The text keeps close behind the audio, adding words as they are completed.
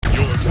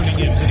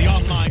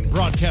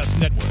broadcast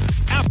network,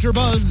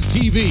 AfterBuzz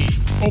TV.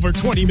 Over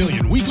 20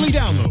 million weekly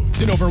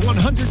downloads in over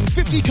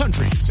 150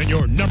 countries, and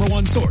your number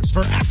one source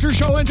for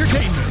after-show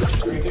entertainment.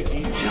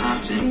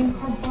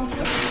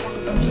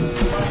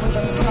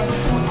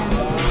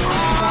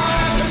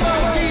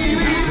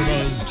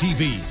 AfterBuzz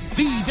TV,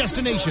 the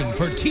destination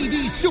for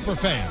TV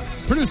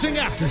superfans, producing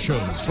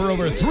aftershows for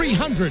over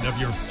 300 of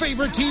your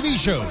favorite TV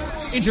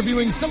shows,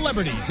 interviewing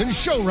celebrities and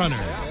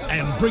showrunners,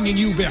 and bringing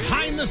you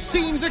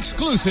behind-the-scenes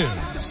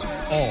exclusives.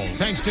 All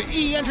thanks to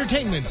E!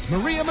 Entertainment's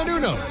Maria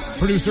Menounos,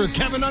 producer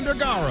Kevin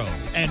Undergaro,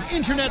 and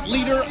internet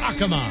leader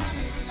Akamai.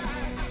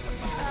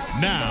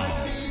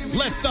 Now,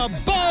 let the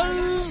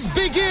buzz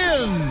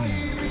begin!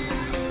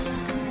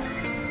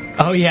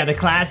 Oh yeah, the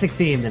classic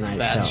theme tonight.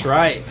 That's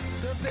right.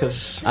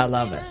 Because I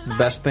love it. The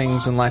best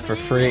things in life are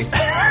free.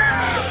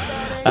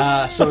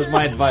 So is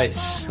my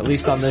advice, at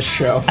least on this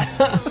show.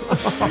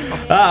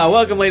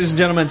 Welcome, ladies and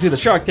gentlemen, to the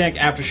Shark Tank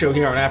After Show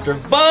here on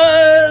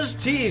AfterBuzz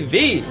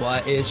TV.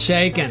 What is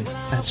shaking?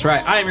 That's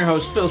right. I am your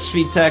host, Phil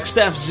Svitek.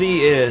 Steph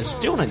Z is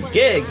doing a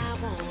gig.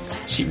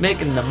 She's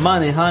making the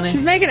money, honey.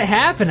 She's making it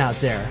happen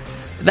out there.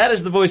 That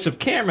is the voice of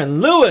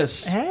Cameron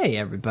Lewis. Hey,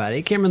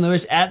 everybody. Cameron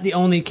Lewis at the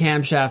Only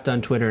Camshaft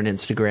on Twitter and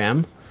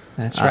Instagram.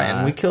 That's right.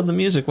 And we killed the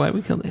music. Why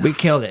we killed it? We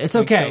killed it. It's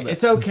okay.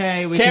 It's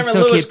okay. We Cameron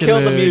can still Lewis keep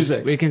killed the mood.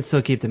 music. We can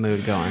still keep the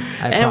mood going.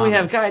 And we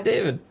have Guy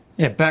David.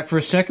 Yeah, back for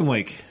a second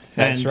week.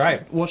 That's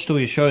right. Watched all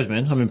your shows,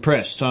 man. I'm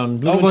impressed. I'm a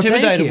little well, thank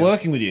intimidated you.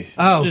 working with you.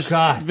 Oh, Just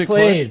God, a bit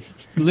please.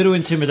 close. A little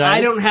intimidated. I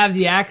don't have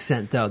the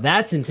accent, though.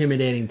 That's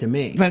intimidating to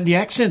me. Man, the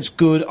accent's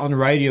good on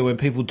radio when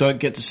people don't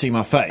get to see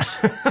my face.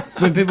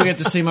 When people get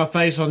to see my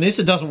face on this,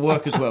 it doesn't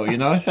work as well, you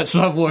know? That's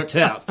what I've worked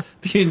out.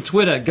 In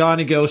Twitter, Guy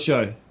and a Girl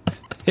Show.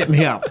 Hit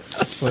me up.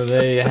 Well,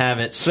 there you have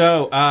it.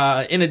 So,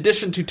 in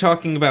addition to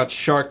talking about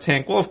Shark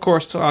Tank, we'll, of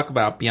course, talk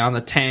about Beyond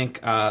the Tank.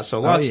 So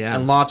lots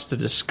and lots to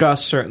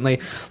discuss, certainly.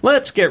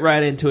 Let's get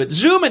right into it.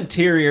 Zoom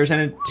Interiors, an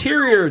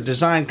interior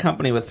design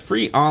company with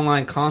free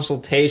online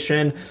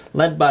consultation,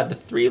 led by the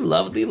three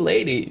lovely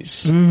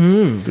ladies.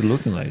 Mm-hmm.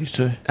 Good-looking ladies,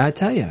 too. I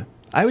tell you,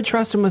 I would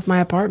trust them with my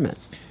apartment.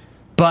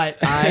 But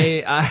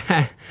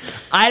I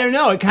don't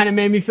know. It kind of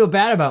made me feel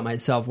bad about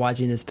myself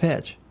watching this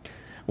pitch.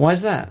 Why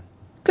is that?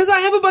 Because I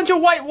have a bunch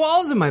of white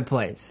walls in my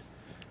place,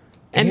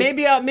 and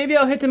maybe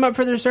I'll hit them up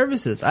for their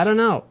services. I don't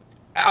know.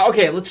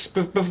 Okay, let's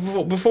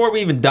before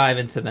we even dive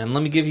into them,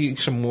 let me give you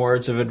some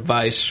words of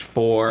advice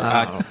for.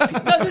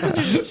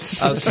 This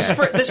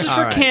is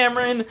for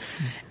Cameron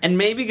and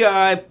maybe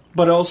Guy,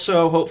 but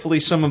also hopefully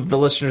some of the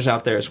listeners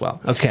out there as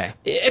well. Okay,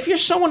 if you're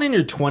someone in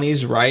your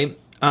 20s, right?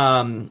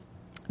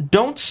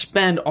 Don't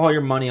spend all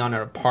your money on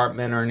an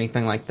apartment or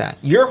anything like that.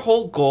 Your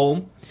whole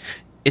goal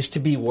is to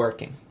be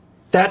working.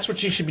 That's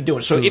what you should be doing.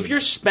 So if you're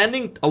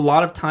spending a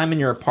lot of time in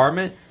your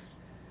apartment,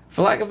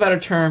 for lack of a better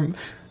term,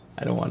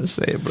 I don't want to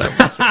say it,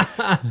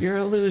 but you're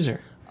a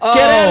loser. Get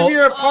out of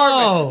your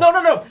apartment.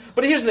 No.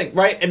 But here's the thing,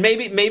 right? And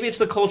maybe it's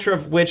the culture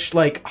of which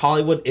like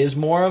Hollywood is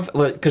more of,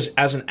 because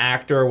as an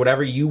actor or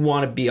whatever, you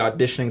want to be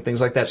auditioning,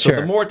 things like that. So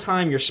the more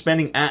time you're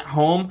spending at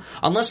home,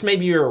 unless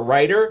maybe you're a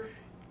writer,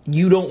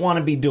 you don't want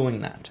to be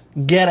doing that.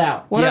 Get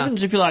out. What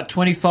happens if you're like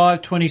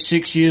 25,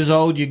 26 years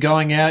old, you're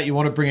going out, you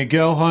want to bring a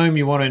girl home,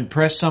 you want to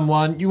impress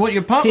someone, you want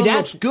your apartment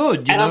looks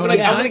good. You know I'm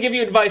going to give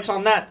you advice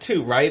on that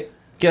too, right?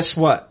 Guess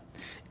what?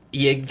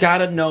 You got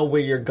to know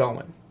where you're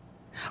going.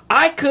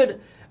 I could,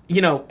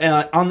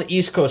 on the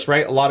East Coast,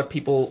 right, a lot of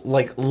people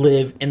like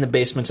live in the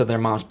basements of their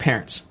mom's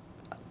parents.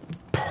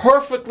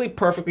 Perfectly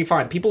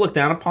fine. People look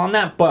down upon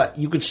that, but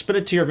you could spin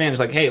it to your advantage.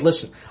 Like, hey,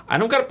 listen, I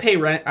don't got to pay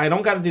rent. I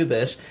don't got to do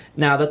this.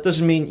 Now, that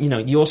doesn't mean,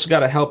 you also got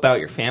to help out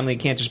your family. You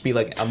can't just be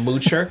like a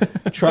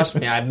moocher. Trust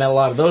me, I've met a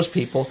lot of those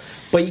people.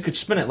 But you could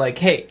spin it like,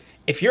 hey,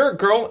 if you're a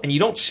girl and you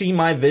don't see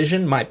my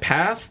vision, my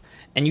path,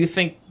 and you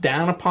think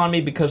down upon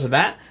me because of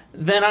that,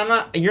 then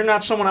you're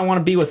not someone I want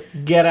to be with.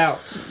 Get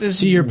out.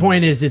 So your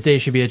point is that they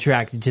should be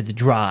attracted to the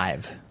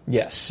drive.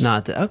 Yes.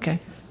 Not the, okay.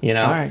 All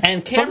right.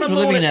 And Cameron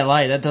living in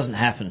LA, that doesn't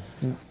happen.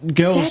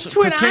 Girls That's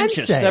what pretentious.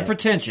 I'm saying. They're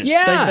pretentious.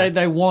 Yeah.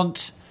 They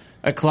want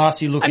a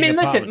classy looking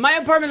apartment. Listen, my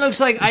apartment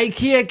looks like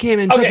IKEA came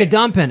and took a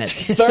dump in it.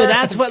 So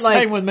that's what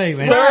Same with me,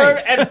 man.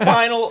 Third and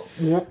final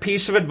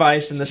piece of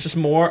advice, and this is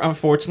more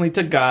unfortunately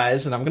to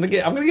guys, and I'm gonna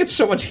get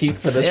so much heat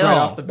for this right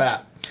off the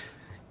bat.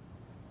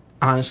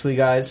 Honestly,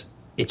 guys,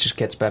 it just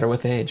gets better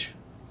with age.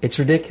 It's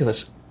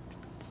ridiculous.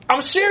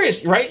 I'm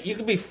serious, right? You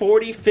could be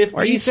 40, 50,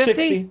 Are you 50?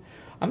 60.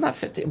 I'm not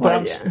 50,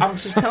 but I'm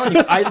just telling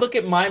you. I look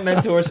at my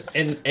mentors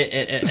in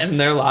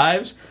their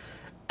lives,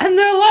 and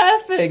they're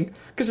laughing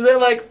because they're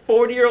like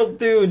 40-year-old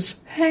dudes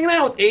hanging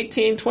out with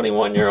 18,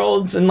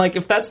 21-year-olds, and like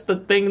if that's the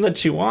thing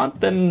that you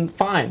want, then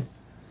fine.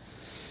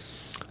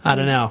 I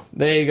don't know.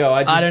 There you go.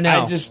 I don't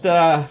know.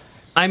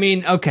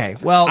 Okay.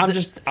 Well, I'm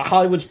just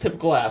Hollywood's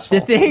typical asshole.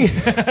 The thing.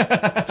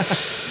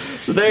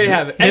 So there you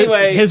have it.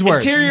 Anyway, his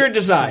words. Interior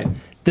design.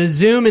 The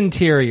Zoom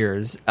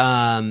Interiors.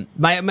 My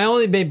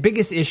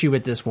biggest issue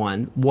with this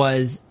one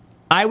was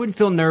I would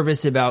feel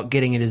nervous about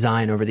getting a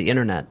design over the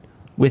internet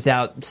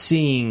without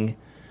seeing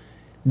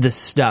the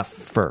stuff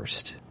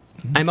first.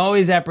 I'm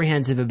always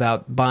apprehensive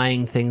about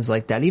buying things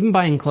like that, even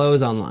buying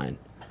clothes online.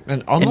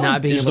 And online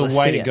not being is the able to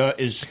way see to it. go.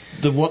 Is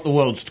what the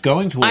world's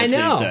going towards I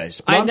know. these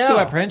days. But I I'm still know.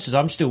 apprehensive.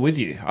 I'm still with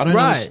you. I don't.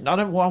 Right.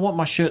 I want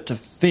my shirt to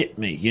fit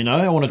me. You know,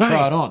 I want to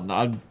try it on.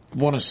 I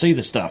want to see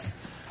the stuff.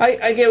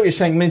 I get what you're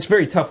saying. I mean, it's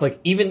very tough. Like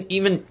even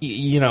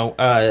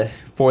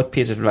fourth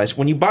piece of advice: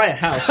 when you buy a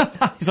house,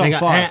 He's on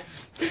fire.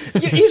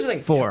 here's the thing.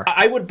 4.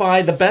 I would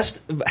buy the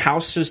best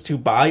houses to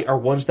buy are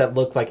ones that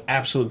look like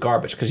absolute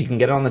garbage because you can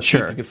get it on the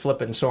cheap, you can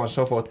flip it, and so on and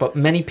so forth. But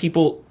many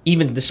people,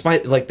 even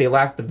despite they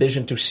lack the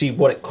vision to see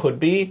what it could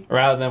be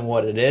rather than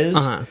what it is.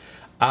 Uh-huh.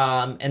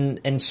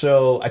 And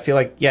so I feel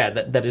like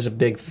that is a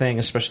big thing,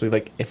 especially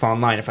like if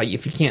online,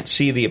 if you can't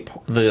see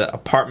the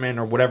apartment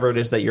or whatever it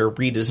is that you're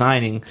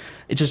redesigning,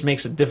 it just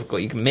makes it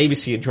difficult. You can maybe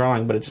see a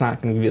drawing, but it's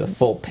not going to give you the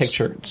full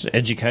picture. It's an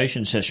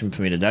education session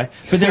for me today.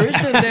 But there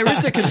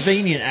is the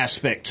convenient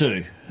aspect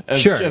too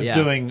of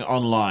doing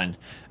online.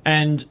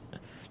 And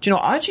do you know,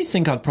 I actually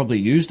think I'd probably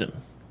use them.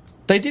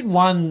 They did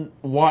one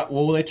white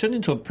wall. They turned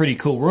into a pretty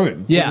cool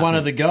room. Yeah. With one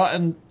of the guys,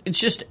 and it's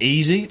just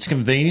easy. It's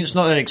convenient. It's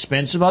not that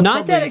expensive.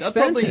 Not that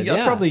expensive,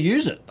 I'd probably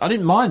use it. I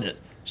didn't mind it.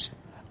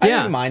 I Yeah.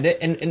 didn't mind it,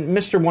 and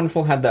Mr.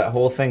 Wonderful had that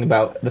whole thing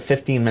about the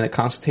 15-minute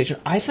consultation.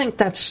 I think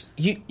that's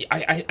you.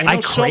 I know I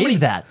so crave many,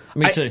 that.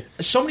 Me too.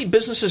 So many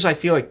businesses I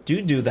feel like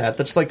do that.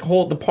 That's like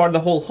the part of the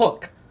whole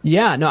hook.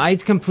 Yeah, no, I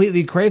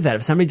completely crave that.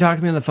 If somebody talked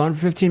to me on the phone for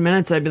 15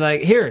 minutes, I'd be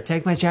like, here,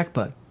 take my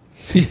checkbook.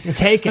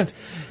 Take it.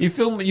 You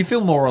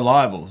feel more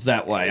reliable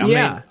that way. I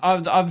Yeah.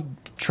 mean, I've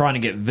trying to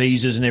get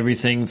visas and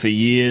everything for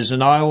years,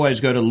 and I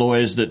always go to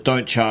lawyers that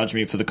don't charge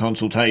me for the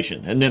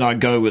consultation, and then I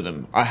go with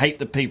them. I hate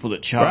the people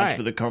that charge Right.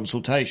 for the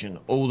consultation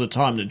all the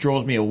time. That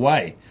draws me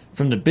away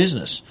from the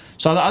business.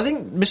 So I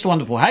think Mr.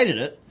 Wonderful hated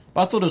it,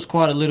 but I thought it was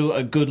quite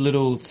a good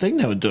little thing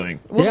they were doing.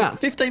 It wasn't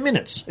 15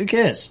 minutes. Who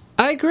cares?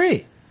 I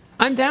agree.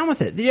 I'm down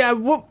with it. Yeah.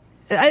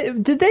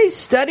 Did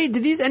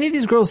any of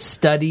these girls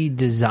study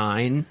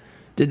design?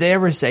 Did they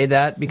ever say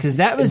that? Because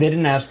that was... They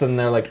didn't ask them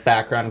their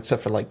background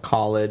except for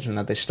college and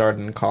that they started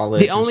in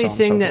college. The only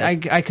thing that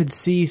forth. I could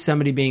see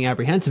somebody being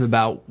apprehensive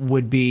about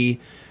would be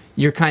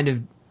you're kind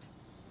of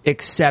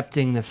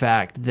accepting the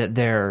fact that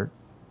they're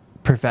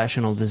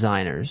professional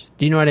designers.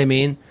 Do you know what I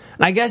mean?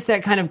 And I guess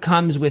that kind of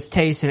comes with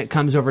taste and it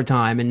comes over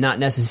time and not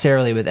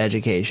necessarily with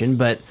education,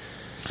 but...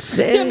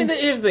 Yeah, I mean,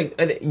 here's the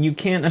thing. You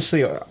can't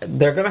necessarily...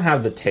 They're going to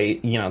have the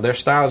taste... their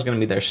style is going to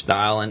be their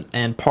style,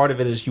 and part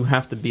of it is you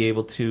have to be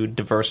able to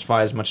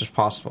diversify as much as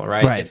possible,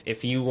 right? Right.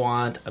 If you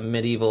want a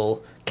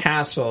medieval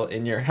castle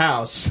in your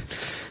house,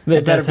 they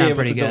That does better sound be able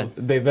pretty to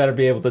good. they better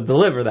be able to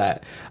deliver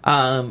that.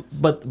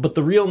 But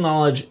the real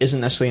knowledge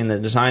isn't necessarily in the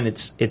design.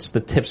 It's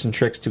the tips and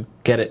tricks to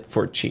get it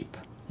for cheap.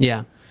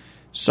 Yeah.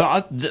 So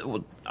I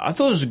thought it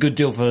was a good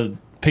deal for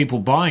people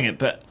buying it,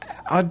 but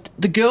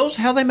the girls,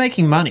 how are they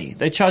making money?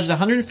 They charged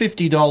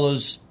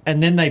 $150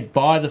 and then they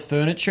buy the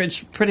furniture. It's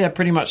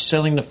pretty much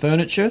selling the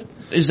furniture.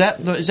 Is that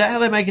how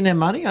they're making their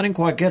money? I didn't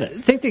quite get it.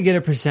 I think they get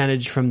a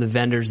percentage from the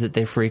vendors that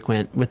they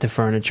frequent with the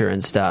furniture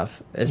and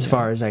stuff, as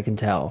far as I can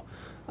tell.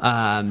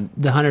 The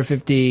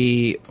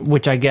 $150,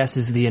 which I guess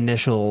is the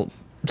initial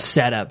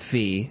setup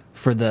fee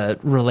for the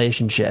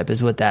relationship,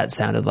 is what that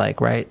sounded like,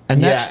 right?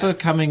 And that's for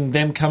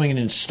them coming and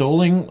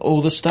installing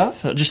all the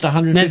stuff? Just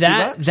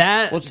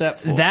 $150? What's that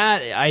for?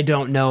 That I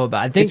don't know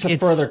about. I think It's a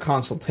further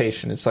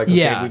consultation. It's like, okay,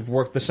 Yeah. we've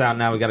worked this out,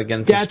 now we got to get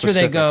into that's where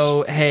specifics. they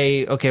go,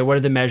 hey, okay, what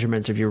are the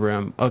measurements of your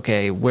room?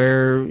 Okay,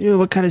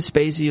 what kind of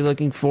space are you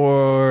looking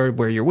for?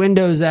 Where are your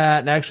windows at?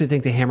 And I actually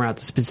think they hammer out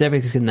the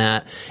specifics in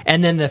that.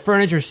 And then the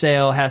furniture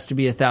sale has to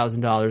be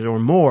 $1,000 or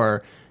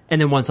more. And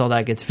then once all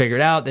that gets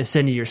figured out, they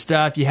send you your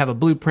stuff. You have a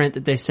blueprint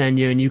that they send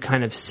you, and you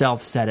kind of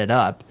self-set it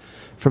up,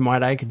 from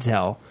what I could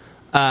tell.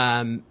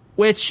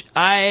 Which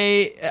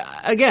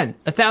again,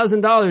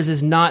 $1,000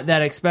 is not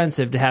that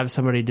expensive to have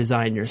somebody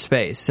design your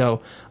space.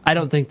 So I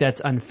don't think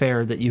that's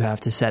unfair that you have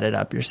to set it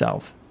up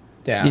yourself.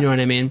 Yeah. You know what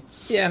I mean?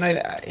 Yeah,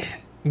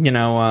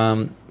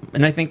 and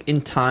and I think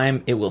in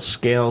time it will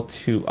scale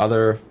to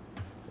other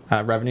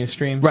revenue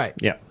streams. Right.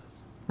 Yeah.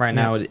 Right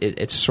now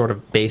it's sort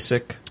of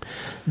basic.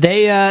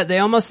 They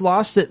almost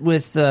lost it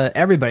with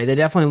everybody. They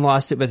definitely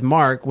lost it with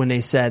Mark when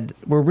they said,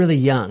 we're really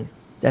young.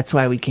 That's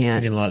why we I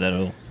can't. didn't like that at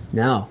all.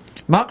 No.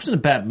 Mark's in a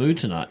bad mood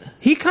tonight.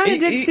 He kind of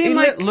did seem he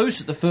like... let loose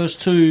at the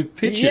first two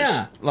pitches.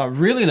 Yeah.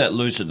 Really let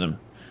loose at them.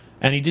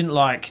 And he didn't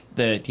like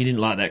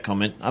that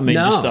comment. I mean,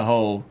 No. just the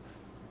whole...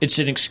 It's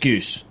an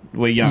excuse.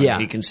 We're young, Yeah.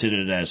 he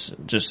considered it as.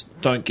 Just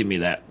don't give me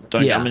that.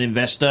 Yeah. I'm an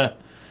investor.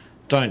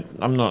 I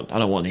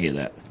don't want to hear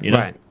that. You know?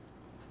 Right.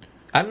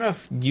 I don't know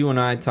if you and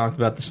I talked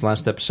about this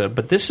last episode,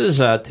 but this is,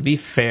 to be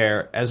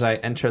fair, as I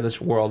enter this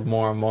world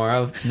more and more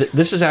of,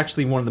 this is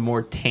actually one of the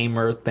more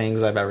tamer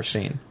things I've ever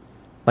seen.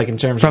 Like in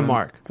terms From of...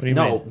 Mark. What do you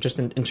mean? just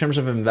in terms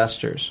of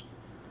investors.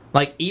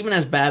 Like, even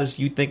as bad as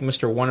you think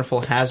Mr.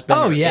 Wonderful has been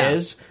or yeah.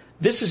 is,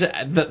 this is...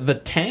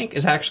 The tank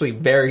is actually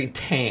very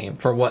tame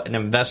for what an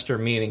investor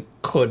meeting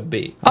could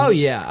be. Oh,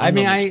 yeah. I'm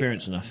not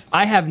experienced enough.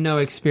 I have no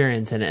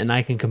experience in it, and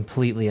I can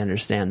completely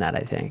understand that, I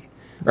think.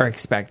 Or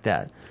expect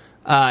that.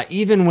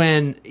 Even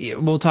when...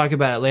 We'll talk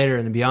about it later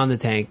in the Beyond the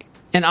Tank.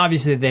 And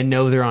obviously they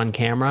know they're on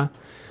camera.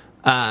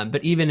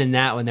 But even in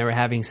that, when they were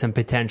having some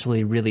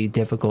potentially really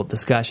difficult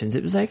discussions,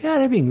 it was like,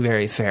 they're being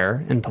very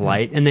fair and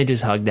polite, and they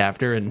just hugged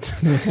after, and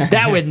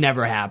that would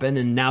never happen.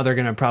 And now they're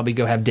going to probably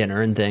go have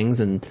dinner and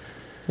things, and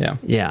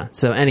yeah.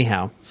 So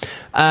anyhow,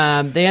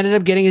 they ended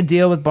up getting a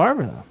deal with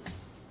Barbara, though.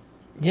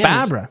 Yeah,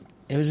 Barbara.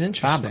 It was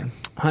interesting.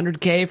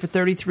 $100K for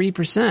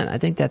 33%. I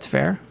think that's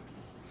fair.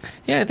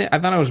 Yeah, I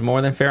thought it was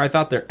more than fair. I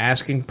thought their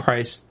asking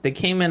price, they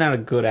came in at a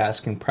good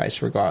asking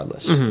price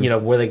regardless. You know,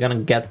 were they going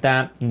to get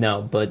that?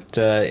 No, but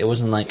it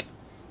wasn't like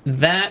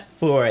that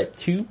for a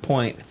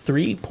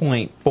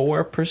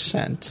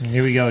 3.4%.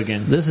 Here we go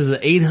again. This is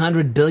an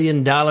 $800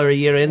 billion a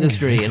year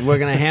industry, and we're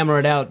going to hammer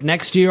it out.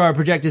 Next year, our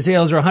projected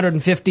sales are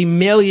 $150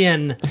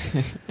 million.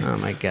 Oh,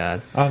 my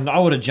God. I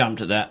would have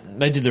jumped at that.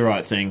 They did the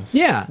right thing.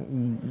 Yeah.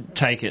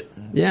 Take it.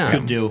 Yeah.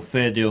 Good deal.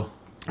 Fair deal.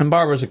 And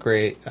Barbara's a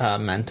great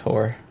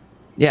mentor.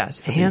 Yeah,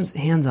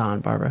 hands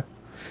on, Barbara.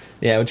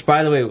 Yeah, which,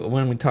 by the way,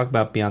 when we talk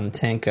about Beyond the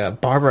Tank,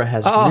 Barbara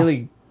has a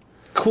really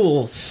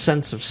cool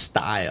sense of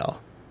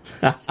style.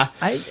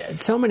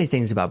 So many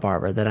things about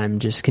Barbara that I'm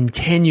just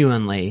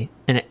continually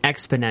and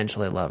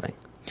exponentially loving.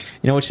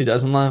 You know what she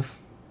doesn't love?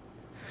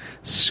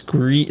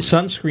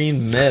 Sunscreen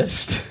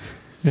mist.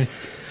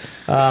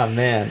 Oh,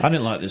 man. I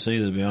didn't like this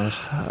either, to be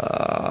honest.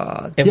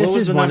 This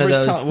is one of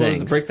those things. What was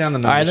the breakdown? The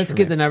numbers. All right, let's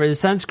get the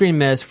numbers. The sunscreen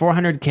mist,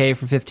 $400K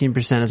for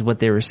 15% is what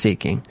they were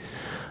seeking.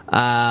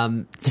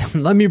 Let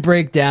me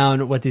break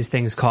down what these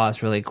things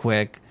cost really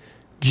quick,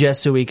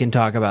 just so we can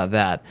talk about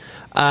that.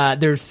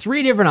 There's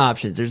 3 different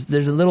options.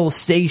 There's a little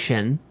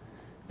station.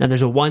 Now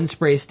there's a 1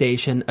 spray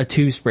station, a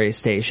 2 spray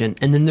station,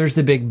 and then there's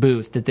the big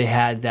booth that they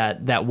had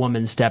that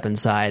woman step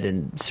inside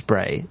and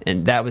spray,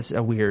 and that was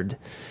a weird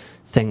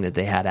thing that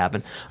they had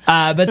happen.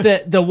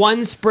 But the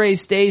 1 spray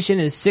station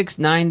is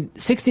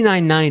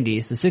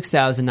 $69.90, so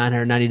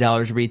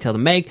 $6,990 retail to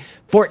make,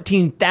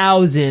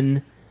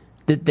 $14,000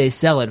 that they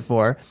sell it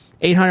for,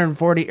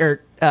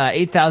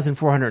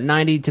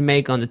 $8,490 to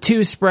make on the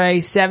 2 spray,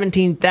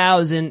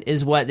 $17,000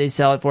 is what they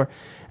sell it for.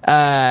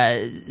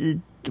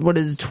 What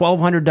is it,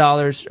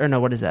 $1,200? Or no,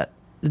 what is that?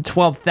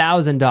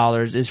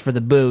 $12,000 is for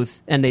the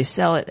booth, and they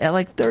sell it at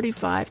like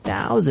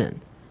 $35,000.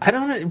 I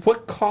don't know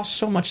what costs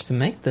so much to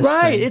make this.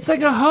 Right, thing? it's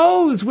like a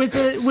hose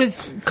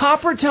with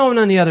copper tone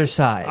on the other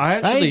side. I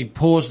actually right?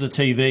 paused the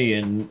TV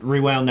and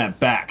rewound that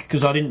back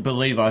because I didn't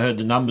believe I heard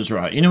the numbers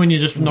right. You know when you're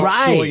just not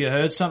Right. sure you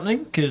heard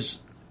something? Because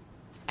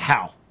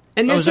how?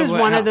 And this is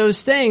one how? of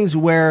those things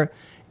where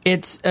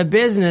it's a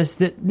business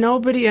that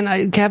nobody,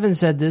 and Kevin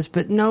said this,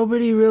 but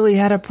nobody really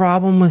had a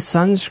problem with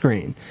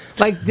sunscreen.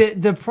 Like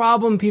the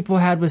problem people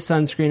had with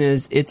sunscreen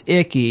is it's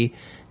icky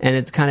and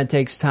it kind of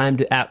takes time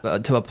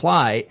to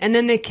apply. And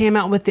then they came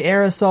out with the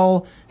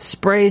aerosol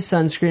spray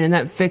sunscreen, and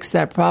that fixed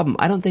that problem.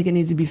 I don't think it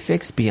needs to be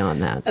fixed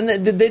beyond that. And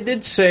they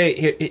did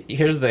say,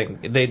 here's the thing,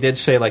 they did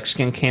say like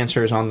skin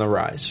cancer is on the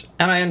rise.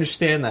 And I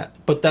understand that,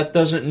 but that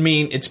doesn't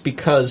mean it's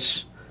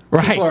because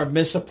people are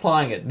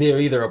misapplying it. They're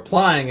either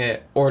applying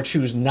it or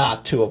choose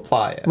not to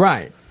apply it.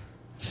 Right.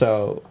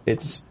 So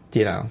it's,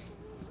 now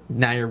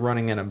you're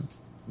running in a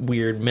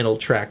weird middle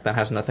track that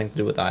has nothing to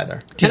do with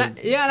either. And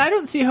I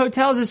don't see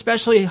hotels,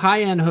 especially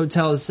high-end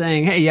hotels,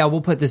 saying, hey, yeah,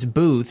 we'll put this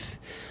booth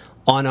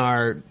on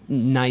our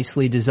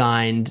nicely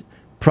designed,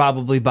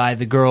 probably by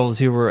the girls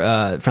who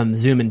were from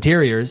Zoom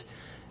Interiors,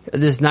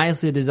 this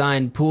nicely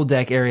designed pool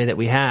deck area that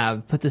we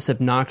have, put this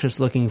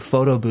obnoxious-looking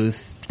photo booth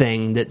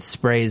thing that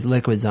sprays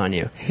liquids on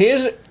you.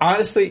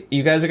 Honestly,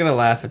 you guys are going to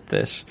laugh at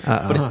this.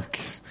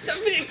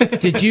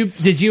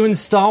 Did you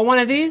install one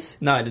of these?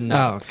 No, I did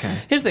not. Oh, okay.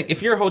 Here's the thing.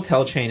 If you're a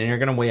hotel chain and you're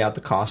going to weigh out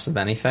the cost of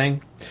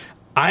anything,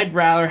 I'd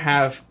rather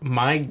have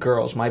my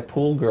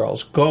pool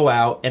girls, go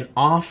out and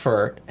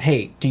offer,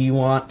 hey, do you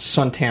want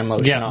suntan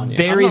lotion on you?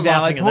 Very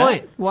valid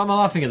point. Why am I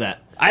laughing at that?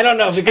 I don't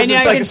know. Because And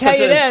it's I can tell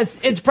you this,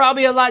 it's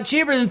probably a lot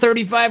cheaper than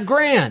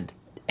 $35,000.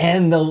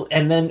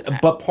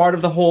 But part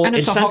of the whole And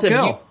it's a hot incentive,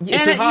 girl.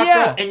 It's a hot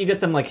girl, and you get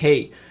them like,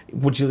 hey,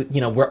 would you,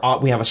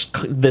 we have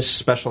this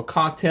special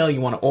cocktail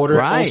you want to order.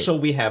 Right. Also,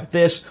 we have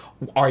this.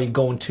 Are you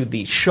going to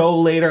the show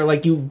later?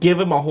 Like, you give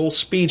them a whole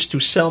speech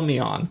to sell me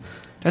on.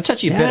 That's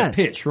actually a better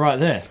pitch right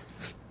there.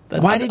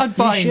 I'd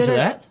buy into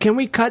that. Can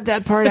we cut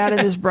that part out of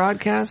this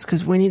broadcast?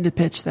 Because we need to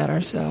pitch that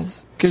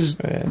ourselves. Because,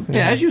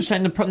 as you were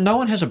saying, no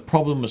one has a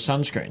problem with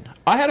sunscreen.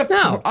 I had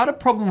a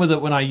problem with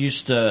it when I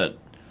used to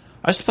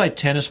play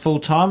tennis full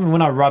time, and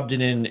when I rubbed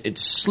it in, it'd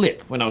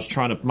slip when I was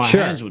trying to, my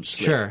hands would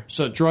slip. Sure.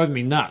 So it drove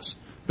me nuts.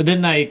 But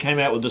then they came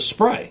out with the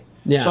spray.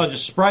 Yeah. So I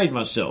just sprayed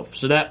myself.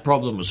 So that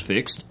problem was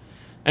fixed.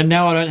 And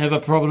now I don't have a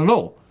problem at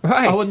all.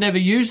 Right. I would never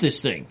use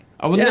this thing.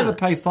 I would never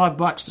pay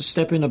 $5 to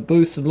step in a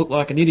booth and look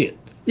like an idiot.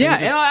 Yeah,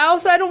 and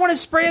I don't want to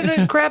spray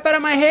the crap out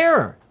of my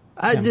hair.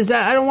 I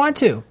don't want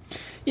to.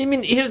 I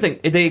mean, here's the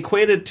thing. They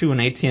equate it to an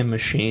ATM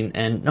machine,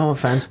 and no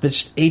offense, they're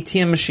just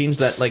ATM machines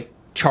that, like,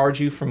 charge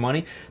you for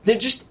money. It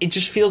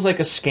just feels like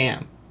a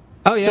scam.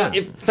 Oh, yeah. So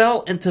it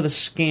fell into the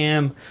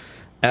scam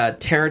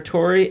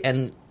territory,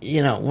 and,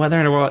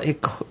 whether or not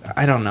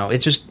I don't know. It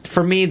just,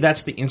 for me,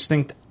 that's the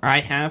instinct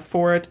I have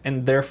for it,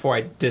 and therefore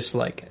I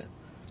dislike it.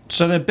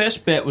 So their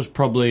best bet was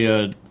probably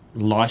a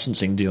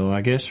licensing deal,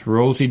 I guess.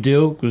 Royalty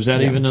deal. Was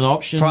that even an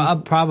option?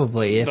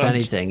 Probably, if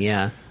anything,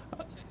 yeah.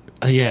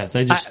 Yeah,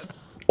 they just...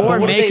 Or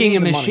what do they making need a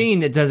the machine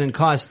that doesn't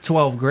cost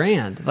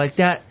 $12,000 like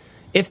that.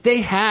 If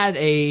they had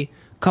a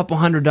couple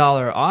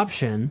 $100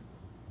 option,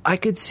 I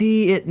could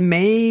see it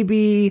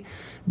maybe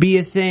be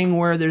a thing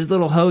where there's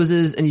little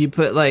hoses and you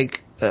put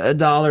like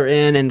 $1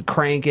 in and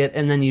crank it,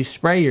 and then you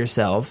spray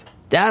yourself.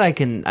 That I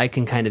can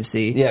kind of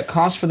see. Yeah,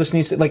 cost for this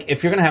needs to, like,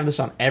 if you're gonna have this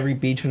on every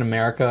beach in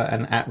America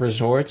and at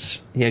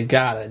resorts, you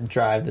gotta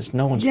drive this.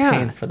 No one's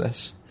paying for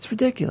this. It's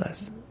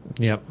ridiculous.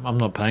 Yep, I'm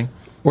not paying.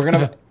 We're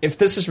gonna, if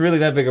this is really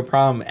that big a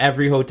problem,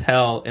 every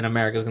hotel in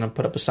America is gonna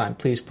put up a sign.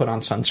 Please put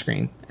on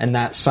sunscreen, and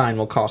that sign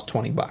will cost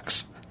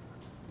 $20.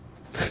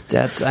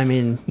 That's, I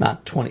mean,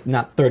 not 20,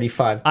 not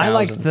 35,000.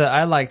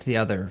 I liked the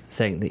other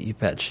thing that you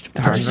pitched.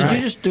 Did you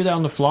just do that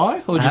on the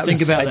fly, or did you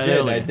think about that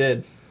earlier? I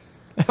did.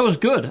 That was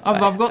good.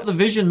 I've got the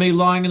vision, me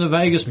lying in the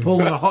Vegas pool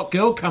and a hot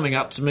girl coming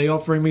up to me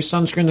offering me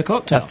sunscreen the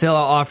cocktail. Phil,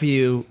 I'll offer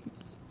you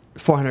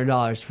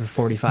 $400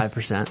 for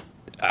 45%.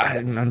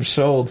 I'm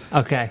sold.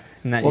 Okay.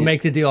 We'll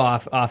make the deal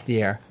off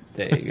the air.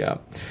 There you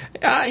go.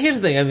 Here's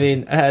the thing. I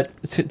mean,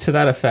 to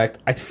that effect,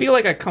 I feel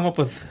like I come up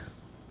with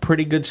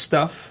pretty good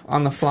stuff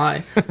on the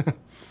fly.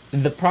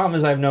 The problem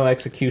is I have no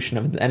execution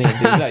of any of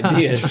these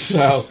ideas,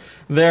 so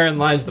therein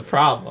lies the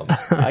problem.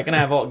 I can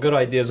have all good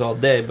ideas all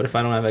day, but if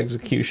I don't have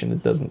execution,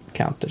 it doesn't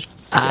count as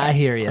I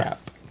hear you. Crap.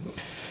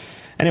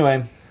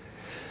 Anyway.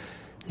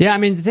 Yeah, I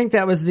mean, I think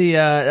that was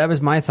that was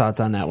my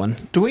thoughts on that one.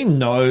 Do we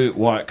know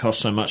why it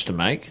costs so much to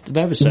make? Did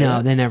they ever say that?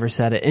 No, they never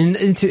said it. And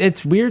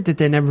it's weird that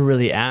they never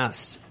really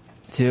asked,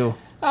 too.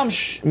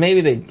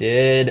 Maybe they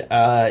did.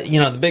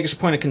 The biggest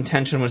point of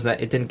contention was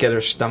that it didn't get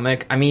her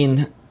stomach. I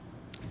mean,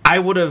 I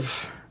would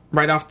have,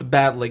 right off the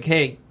bat, like,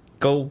 hey,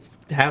 go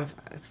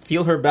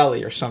feel her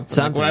belly or something.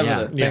 Like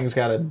whatever the thing's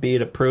got to be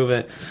to prove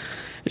it.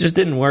 It just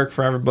didn't work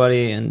for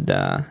everybody, and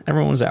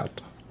everyone was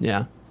out.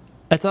 Yeah.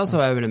 That's also,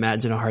 I would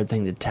imagine, a hard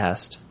thing to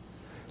test.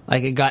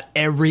 Like, it got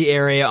every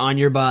area on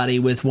your body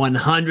with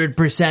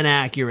 100%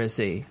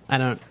 accuracy. I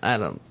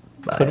don't.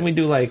 Couldn't we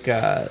do like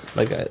a...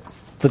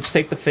 Let's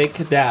take the fake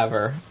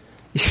cadaver.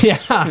 Yeah.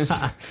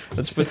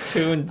 Let's put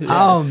two and...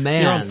 Oh,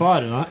 man. You're on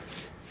fire tonight.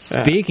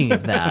 Speaking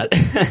of that,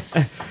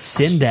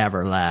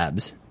 Sindaver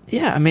Labs.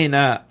 Yeah, I mean,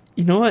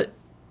 you know what?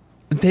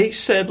 They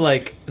said,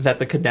 like, that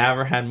the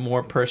cadaver had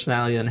more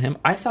personality than him.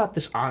 I thought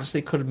this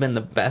honestly could have been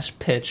the best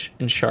pitch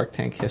in Shark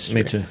Tank history.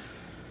 Me too.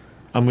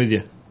 I'm with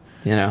you.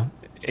 You know?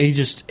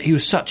 He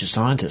was such a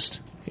scientist.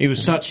 He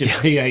was such a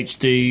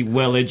PhD,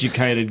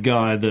 well-educated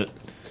guy that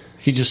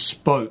he just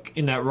spoke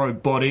in that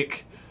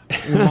robotic,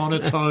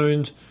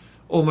 monotoned,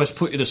 almost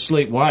put you to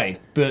sleep way.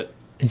 But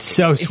it's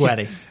so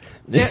sweaty.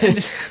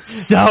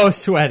 So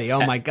sweaty.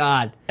 Oh, my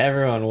God.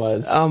 Everyone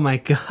was. Oh, my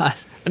God.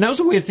 And that was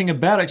the weird thing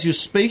about it, because he was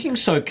speaking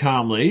so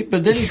calmly,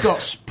 but then he's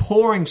got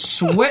pouring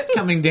sweat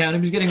coming down. He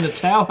was getting the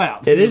towel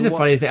out. It is a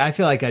funny thing. I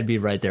feel like I'd be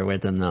right there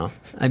with him, though.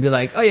 I'd be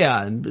like, oh,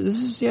 yeah,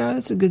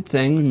 it's a good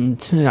thing.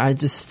 And I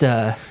just,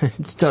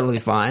 it's totally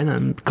fine.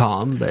 I'm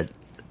calm, but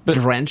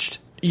drenched.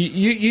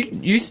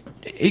 He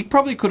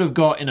probably could have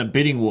got in a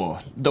bidding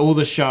war. All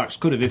the Sharks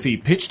could have if he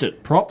pitched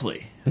it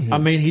properly. Mm-hmm. I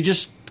mean, he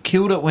just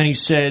killed it when he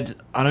said,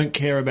 I don't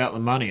care about the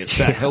money. It's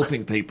about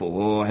helping people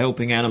or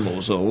helping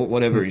animals or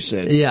whatever he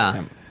said.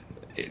 Yeah.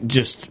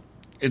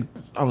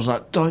 I was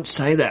like, don't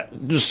say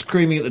that. Just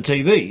screaming at the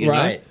TV. You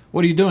know?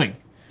 What are you doing?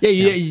 Yeah,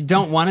 you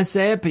don't want to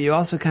say it, but you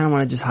also kind of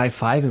want to just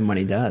high-five him when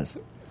he does.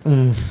 I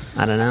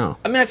don't know.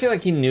 I mean, I feel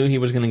like he knew he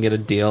was going to get a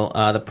deal.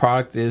 The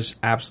product is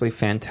absolutely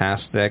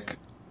fantastic.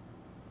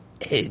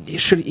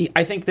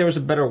 I think there was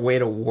a better way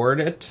to word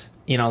it.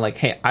 You know, like,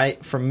 hey, I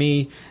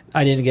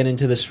didn't get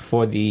into this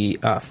for the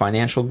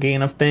financial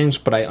gain of things,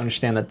 but I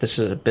understand that this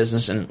is a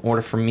business. In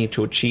order for me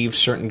to achieve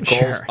certain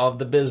goals of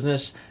the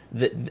business,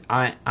 that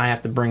I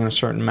have to bring in a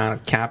certain amount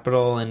of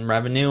capital and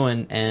revenue,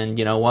 and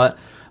you know what?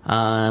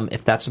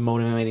 If that's a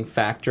motivating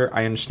factor,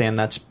 I understand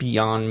that's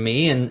beyond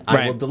me, and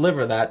I will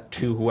deliver that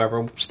to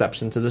whoever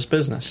steps into this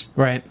business.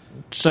 Right.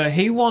 So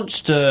he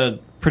wants to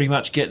pretty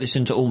much get this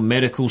into all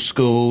medical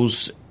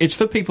schools. It's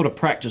for people to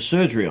practice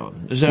surgery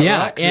on. Is that right?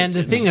 Yeah, and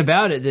the thing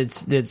about it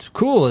that's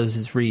cool is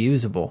it's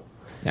reusable.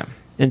 Yeah.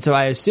 And so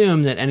I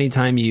assume that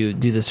anytime you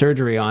do the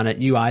surgery on it,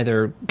 you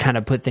either kind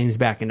of put things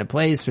back into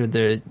place, or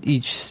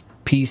each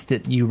piece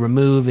that you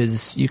remove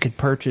is you could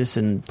purchase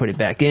and put it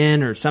back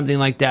in or something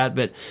like that,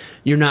 but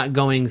you're not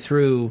going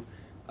through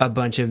a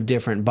bunch of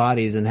different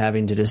bodies and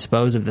having to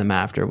dispose of them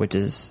after, which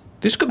is...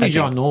 This could be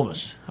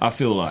ginormous, I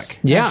feel like.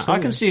 Yeah. Absolutely.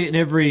 I can see it in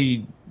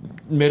every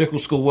medical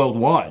school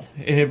worldwide,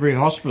 in every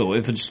hospital.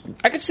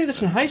 I could see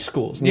this in high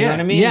schools. You know what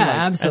I mean? Yeah,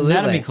 absolutely.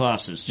 Anatomy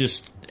classes,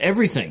 just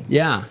everything.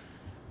 Yeah.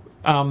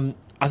 I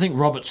think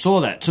Robert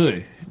saw that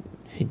too.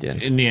 He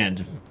did. In the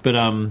end. But,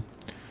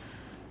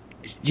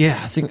 yeah,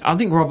 I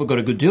think Robert got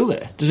a good deal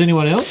there. Does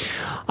anyone else?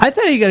 I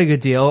thought he got a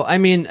good deal. I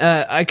mean,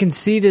 I can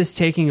see this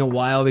taking a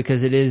while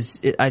because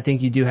I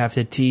think you do have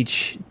to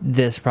teach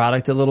this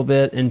product a little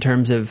bit in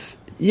terms of,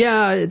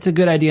 Yeah, it's a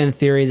good idea in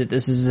theory that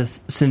this is a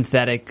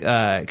synthetic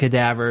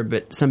cadaver,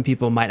 but some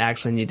people might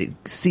actually need to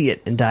see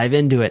it and dive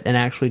into it and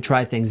actually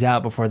try things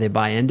out before they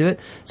buy into it.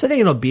 So I think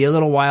it'll be a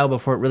little while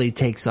before it really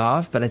takes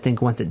off, but I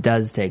think once it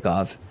does take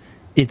off,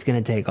 it's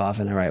going to take off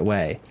in the right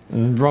way.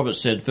 Robert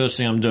said, first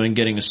thing I'm doing,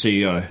 getting a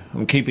CEO.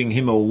 I'm keeping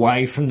him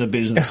away from the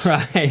business.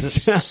 Right.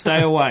 Just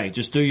stay away.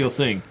 Just do your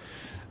thing.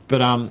 But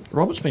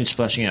Robert's been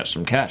splashing out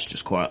some cash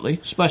just quietly.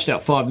 Splashed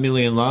out $5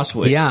 million last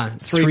week. Yeah,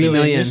 $3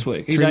 million this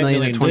week. He's $3 $8 million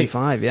million at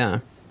 25. Yeah.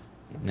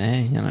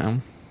 Hey,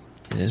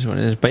 it is what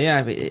it is. But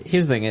yeah,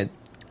 here's the thing: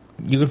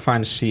 you can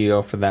find a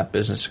CEO for that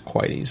business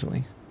quite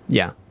easily.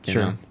 Yeah, you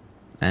sure. know?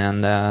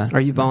 And are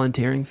you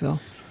volunteering, Phil?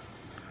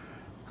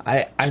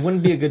 I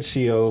wouldn't be a good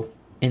CEO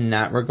in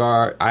that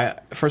regard.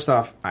 First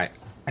off, I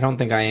don't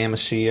think I am a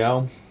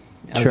CEO.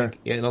 I Sure. think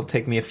it'll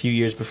take me a few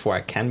years before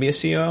I can be a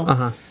CEO.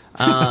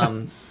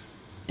 Uh-huh.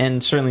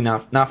 And certainly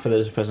not for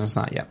this business,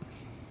 not yet.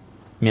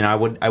 I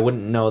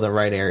wouldn't know the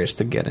right areas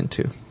to get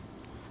into.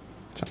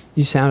 So.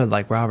 You sounded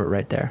like Robert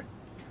right there.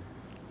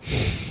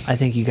 I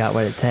think you got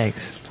what it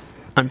takes.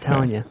 I'm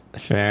telling you.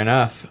 Fair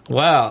enough.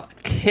 Well,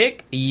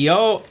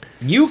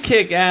 you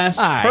kick ass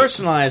All right.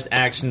 personalized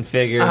action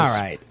figures.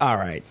 All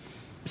right.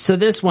 So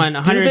this one,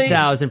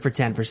 100,000 for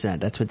 10%.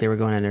 That's what they were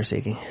going in there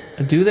seeking.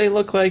 Do they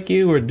look like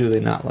you or do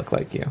they not look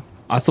like you?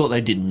 I thought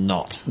they did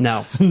not.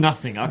 No.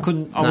 Nothing. I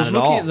couldn't. I Not was at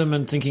looking all. at them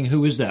and thinking,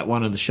 who is that?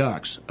 One of the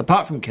sharks.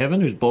 Apart from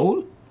Kevin, who's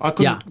bald, I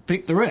couldn't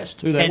pick the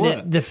rest. Who they And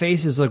were. the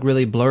faces look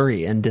really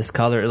blurry and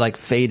discolored, like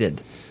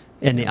faded.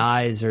 And the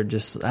eyes are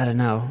just, I don't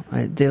know.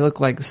 They look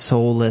like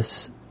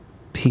soulless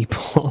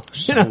people.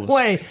 In a Soulless.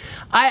 way.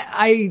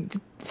 I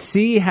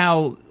see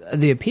how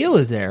the appeal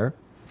is there,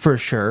 for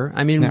sure.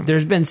 I mean, Yeah.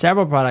 there's been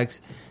several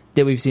products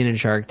that we've seen in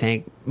Shark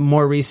Tank.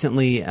 More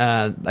recently,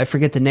 I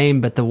forget the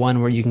name, but the one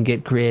where you can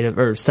get creative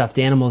or stuffed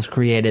animals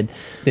created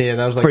Yeah,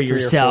 that was like for 3 or 4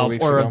 yourself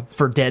weeks or ago.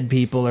 for dead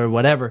people or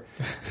whatever.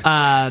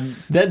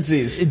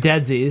 Deadsies.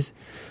 Deadsies.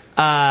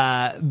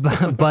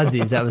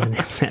 Budsies, that was an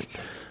event.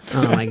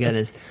 Oh my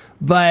goodness.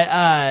 But,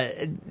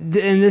 and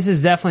this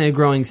is definitely a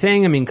growing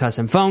thing. I mean,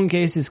 custom phone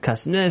cases,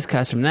 custom this,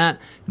 custom that.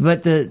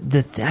 But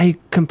I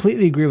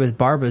completely agree with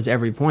Barbara's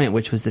every point,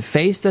 which was the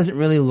face doesn't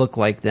really look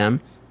like them.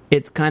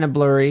 It's kind of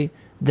blurry.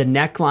 The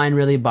neckline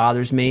really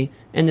bothers me.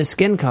 And the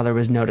skin color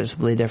was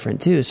noticeably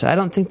different too. So I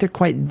don't think they're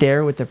quite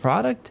there with the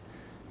product.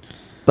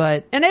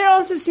 And it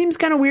also seems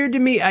kind of weird to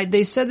me.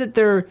 They said that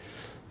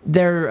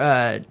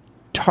their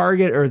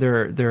target or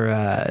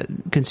their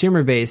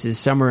consumer base is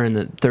somewhere in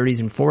the 30s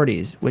and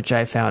 40s, which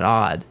I found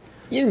odd.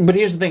 Yeah, but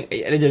here's the thing: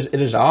 it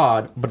is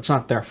odd, but it's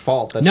not their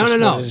fault. That's No.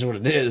 It is what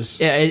it is.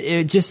 Yeah,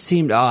 it just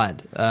seemed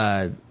odd.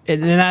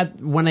 And that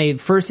when I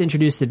first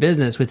introduced the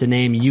business with the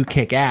name You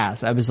Kick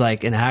Ass, I was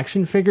like, an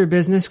action figure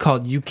business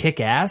called You Kick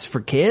Ass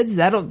for kids?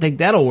 I don't think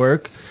that'll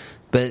work.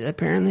 But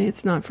apparently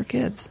it's not for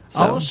kids.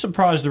 So. I was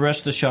surprised the rest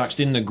of the sharks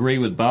didn't agree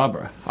with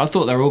Barbara. I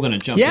thought they were all going to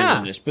jump in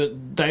on this,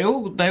 but they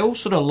all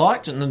sort of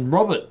liked it, and then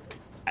Robert,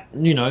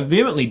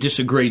 vehemently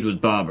disagreed with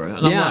Barbara.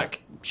 And I'm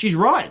like, she's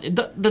right.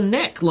 The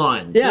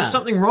neckline, there's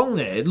something wrong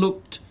there. It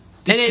looked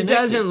disconnected. And it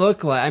doesn't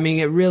look like,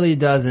 it really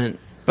doesn't.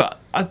 But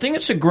I think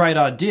it's a great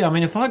idea. I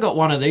mean, if I got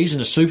one of these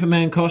in a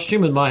Superman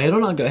costume with my head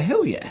on, I'd go,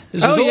 hell yeah.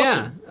 This is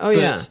awesome. Oh,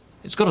 yeah. But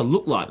it's got to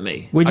look like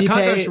me. Would you I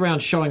can't pay- go around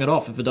showing it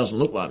off if it doesn't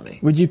look like me.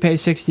 Would you pay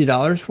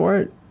 $60 for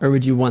it? Or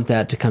would you want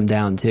that to come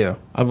down too?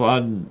 I'd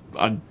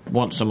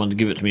want someone to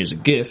give it to me as a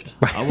gift.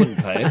 I wouldn't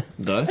pay it,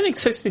 though. I think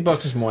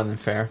 $60 is more than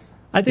fair.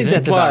 I think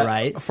that's about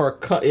right. For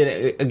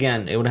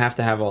again, it would have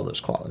to have all those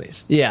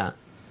qualities. Yeah.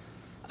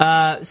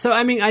 So,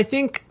 I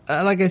think,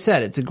 like I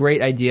said, it's a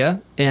great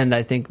idea, and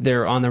I think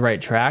they're on the right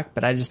track,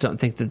 but I just don't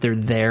think that they're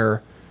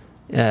there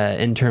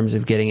in terms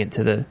of getting it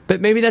to the...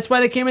 But maybe that's why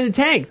they came in the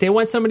tank. They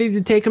want somebody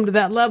to take them to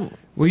that level.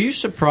 Were you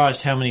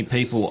surprised how many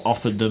people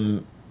offered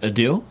them a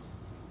deal?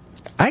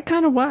 I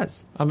kind of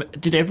was.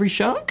 Did every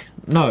shark?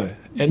 No.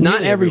 Not Nearly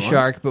every everyone.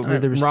 shark,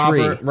 but there was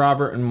three.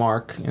 Robert and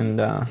Mark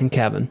and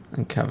Kevin.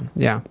 Kevin.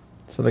 Yeah.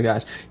 So the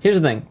guys.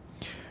 Here's the thing.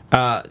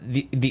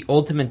 The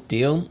ultimate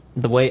deal,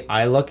 the way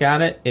I look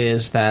at it,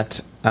 is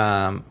that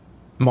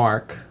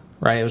Mark,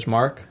 right? It was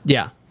Mark?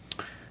 Yeah.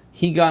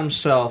 He got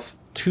himself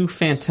 2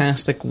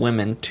 fantastic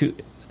women, 2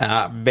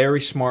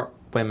 very smart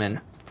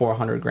women, for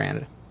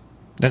 $100,000.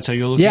 That's how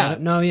you're looking at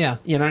it? No, yeah.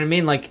 You know what I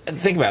mean? Like,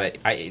 think about it.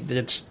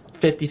 It's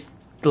 50,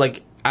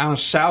 like, on a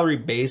salary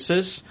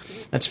basis,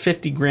 that's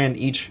 $50,000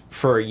 each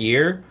for a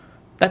year.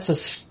 That's a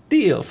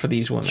steal for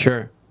these women.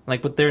 Sure.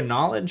 Like, with their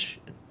knowledge,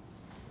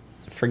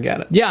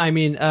 forget it. Yeah,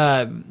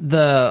 the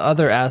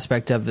other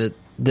aspect of it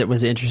that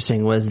was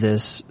interesting was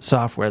this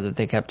software that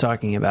they kept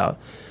talking about,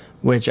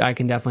 which I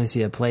can definitely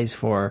see a place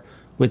for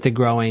with the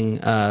growing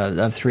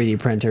of 3D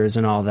printers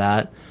and all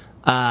that.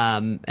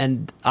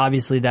 And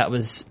obviously that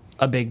was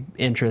a big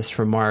interest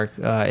for Mark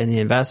in the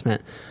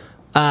investment.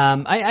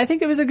 I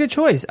think it was a good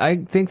choice. I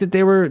think that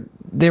they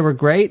were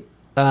great.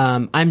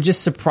 I'm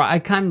just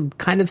surprised. I'm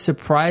kind of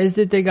surprised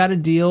that they got a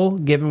deal,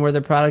 given where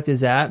the product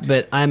is at.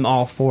 But I'm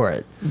all for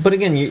it. But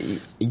again,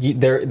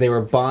 they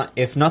were bought.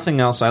 If nothing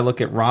else, I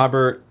look at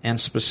Robert and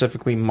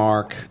specifically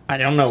Mark. I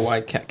don't know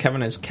why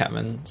Kevin is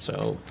Kevin.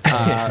 So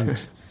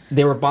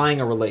they were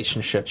buying a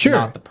relationship, Sure.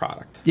 not the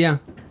product. Yeah.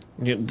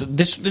 Yeah,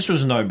 this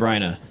was a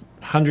no-brainer.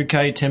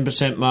 100K,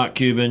 10% Mark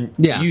Cuban.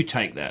 Yeah. You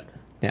take that.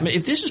 Yeah. I mean,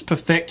 if this is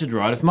perfected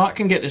right, if Mark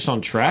can get this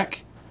on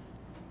track,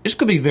 this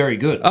could be very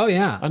good. Oh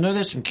yeah. I know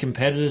there's some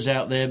competitors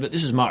out there, but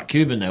this is Mark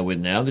Cuban they're with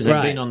now. They've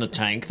Right. been on the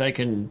tank. They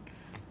can,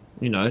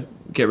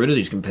 get rid of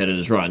these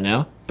competitors right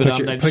now. But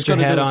Put your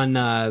head on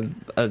a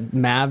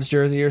Mavs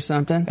jersey or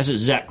something. That's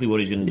exactly what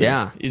he's going to do.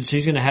 Yeah. He's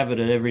going to have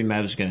it at every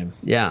Mavs game.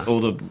 Yeah.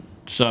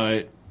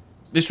 So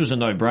this was a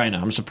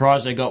no-brainer. I'm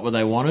surprised they got what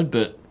they wanted,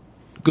 but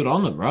good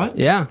on them, right?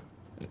 Yeah.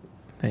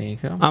 There you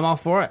go. I'm all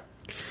for it.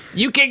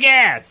 You kick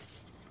ass.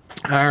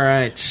 All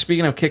right.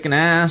 Speaking of kicking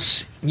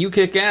ass, you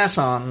kick ass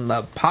on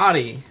the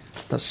potty,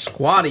 the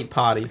squatty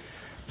potty.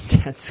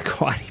 That's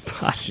squatty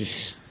potty.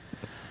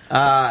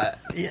 I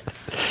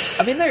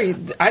mean,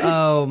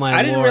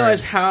 I didn't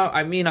realize how.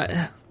 I mean,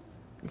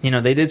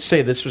 they did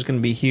say this was going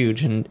to be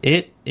huge, and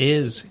it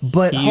is.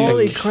 But huge.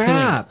 holy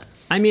crap!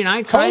 I mean,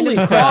 I kind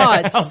of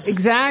thought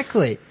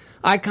exactly.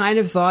 I kind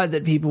of thought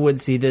that people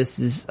would see this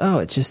as,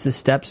 it's just the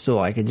step stool.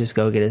 I could just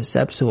go get a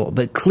step stool.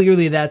 But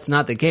clearly that's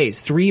not the case.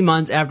 3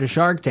 months after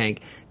Shark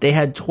Tank, they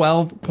had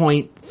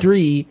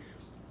 $12.3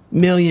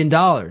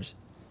 million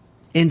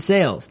in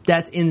sales.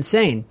 That's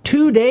insane.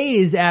 2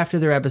 days after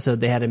their episode,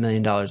 they had $1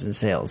 million in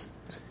sales.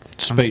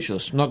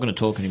 Speechless. I'm not going to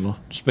talk anymore.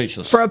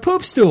 Speechless. For a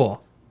poop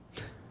stool.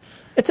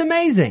 It's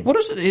amazing. What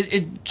is it?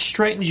 It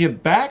straightens your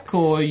back,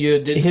 or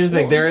you? Here's the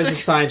thing: there is a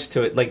science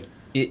to it. Like,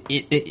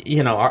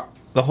 the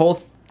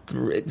whole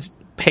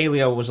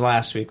paleo was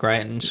last week,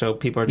 right? And so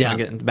people are trying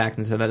to get back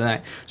into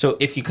that. So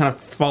if you kind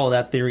of follow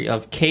that theory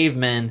of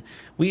cavemen,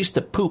 we used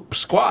to poop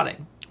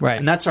squatting, right?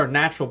 And that's our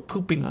natural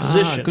pooping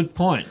position. Good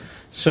point.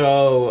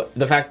 So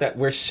the fact that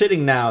we're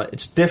sitting now,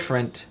 it's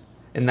different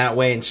in that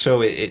way, and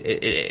so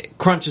it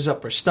crunches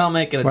up our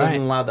stomach, and it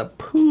doesn't allow the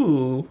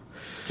poo.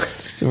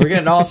 We're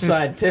getting all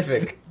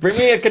scientific. Bring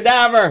me a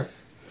cadaver.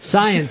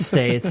 Science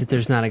states that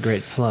there's not a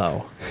great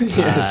flow.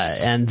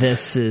 Yes. And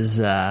this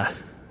is,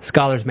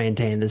 scholars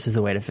maintain this is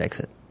the way to fix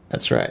it.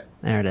 That's right.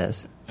 There it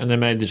is. And they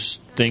made this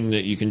thing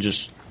that you can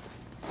just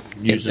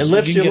use It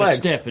lifts you can your get legs.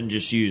 a step and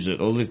just use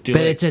it, or lift your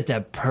But legs. it's at the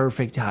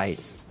perfect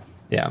height.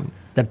 Yeah.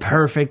 The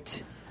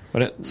perfect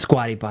But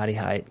squatty potty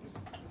height.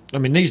 I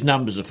mean, these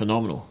numbers are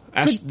phenomenal.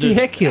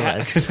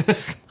 Ridiculous.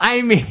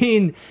 I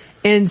mean,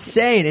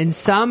 insane. And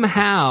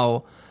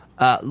somehow,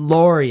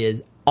 Lori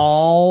is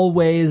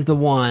always the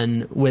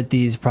one with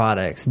these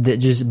products that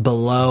just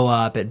blow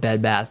up at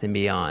Bed Bath &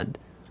 Beyond.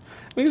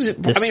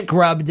 The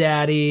Scrub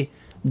Daddy,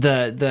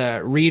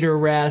 the Reader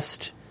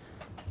Rest,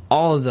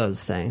 all of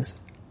those things.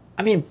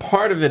 I mean,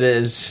 part of it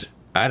is,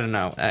 I don't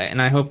know,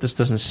 and I hope this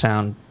doesn't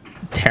sound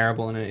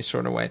terrible in any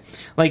sort of way.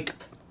 Like,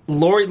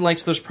 Lori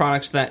likes those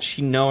products that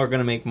she know are going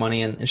to make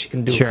money and she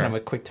can do kind of a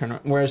quick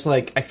turnaround. Whereas,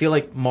 like, I feel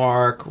like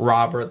Mark,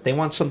 Robert, they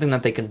want something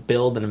that they can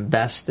build and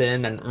invest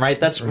in, and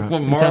that's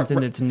when Mark, something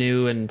that's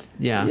new and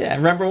yeah.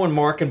 Remember when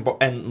Mark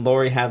and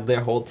Lori had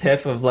their whole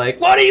tiff of like,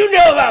 what do you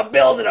know about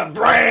building a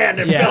brand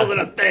and building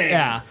a thing?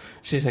 Yeah,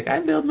 she's like, I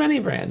build many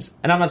brands,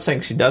 and I'm not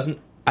saying she doesn't.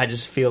 I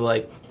just feel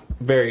like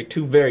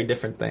two very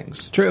different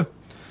things. True.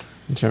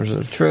 In terms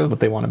of what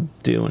they want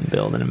to do and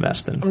build and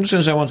invest in. I'm just going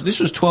to say once, this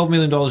was $12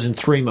 million in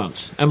 3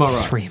 months. Am I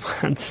right? 3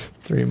 months.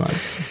 3 months.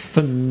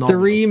 Phenomenal.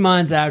 3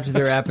 months after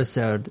their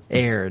episode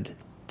aired,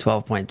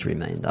 $12.3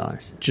 million.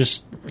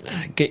 Just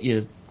get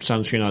your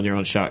sunscreen idea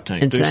on Shark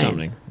Tank. Insane. Do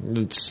something.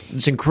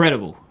 It's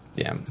incredible.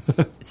 Yeah.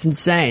 It's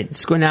insane.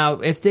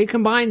 Now, if they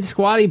combine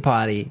Squatty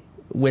Potty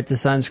with the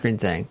sunscreen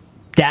thing,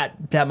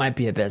 that might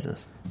be a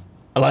business.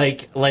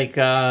 Like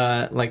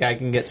I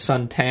can get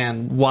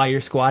suntan while you're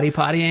squatty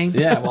pottying.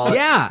 Yeah, well,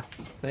 yeah.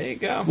 There you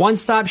go.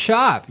 One-stop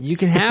shop. You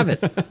can have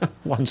it.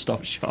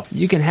 One-stop shop.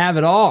 You can have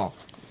it all.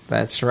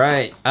 That's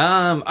right.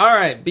 All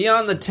right.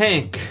 Beyond the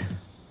Tank.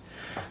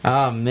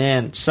 Oh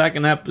man,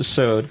 second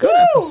episode. Good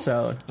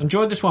episode.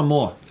 Enjoyed this one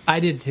more. I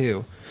did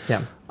too.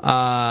 Yeah.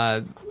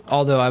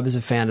 Although I was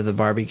a fan of the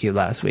barbecue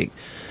last week.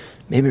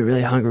 Maybe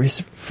really hungry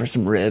for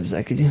some ribs.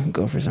 I could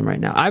go for some right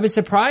now. I was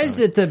surprised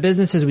at the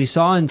businesses we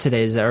saw in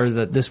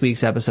this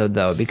week's episode,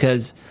 though,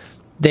 because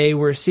they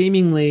were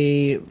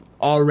seemingly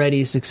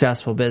already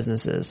successful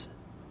businesses,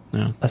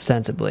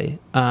 ostensibly.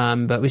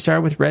 But we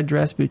started with Red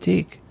Dress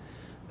Boutique,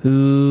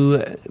 who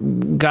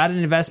got an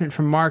investment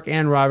from Mark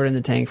and Robert in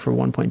the Tank for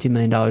 $1.2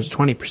 million,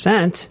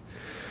 20%.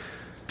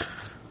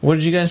 What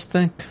did you guys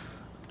think?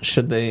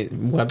 Should they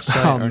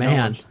website? Oh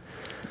man.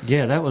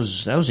 Yeah, that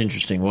was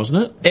interesting,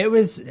 wasn't it? It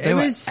was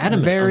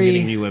adamant very on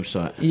getting a new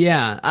website.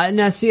 Yeah.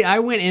 Now, see, I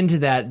went into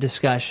that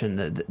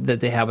discussion that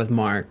they had with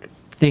Mark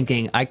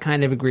thinking I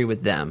kind of agree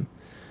with them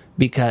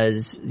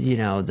because,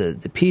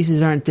 the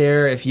pieces aren't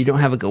there. If you don't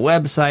have a good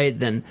website,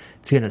 then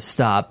it's going to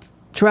stop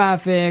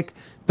traffic.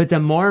 But the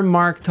more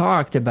Mark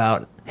talked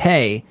about,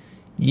 hey,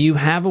 You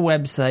have a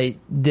website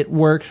that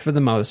works for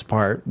the most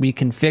part. We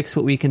can fix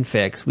what we can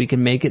fix. We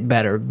can make it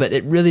better, but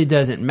it really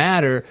doesn't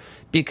matter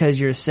because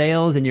your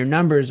sales and your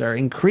numbers are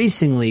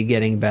increasingly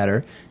getting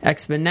better,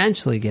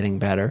 exponentially getting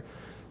better.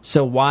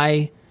 So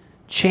why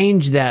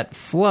change that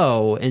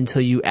flow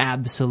until you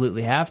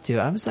absolutely have to?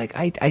 I was like,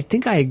 I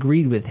think I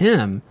agreed with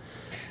him.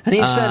 And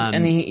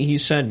he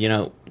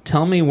said,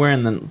 tell me where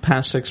in the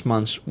past 6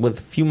 months, with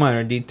a few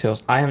minor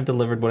details, I haven't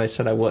delivered what I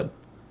said I would.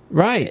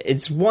 Right.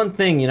 It's one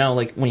thing,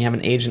 like when you have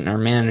an agent or a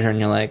manager and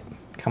you're like,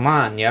 come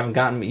on, you haven't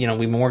gotten, we've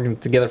been working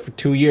together for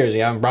 2 years.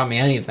 You haven't brought me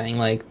anything.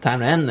 Like, time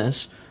to end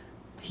this.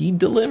 He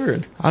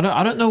delivered. I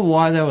don't know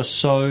why they were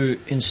so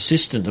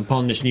insistent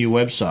upon this new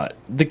website.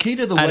 The key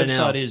to the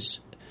website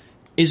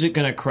is it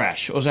going to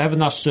crash? Or does it have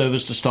enough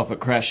service to stop it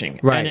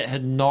crashing? Right. And it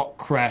had not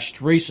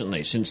crashed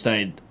recently since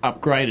they'd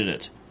upgraded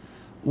it.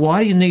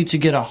 Why do you need to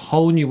get a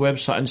whole new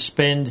website and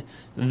spend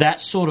that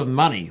sort of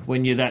money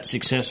when you're that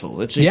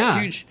successful? It's a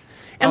huge...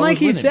 And like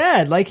he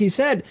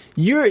said,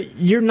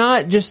 you're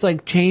not just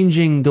like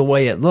changing the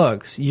way it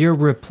looks. You're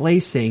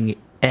replacing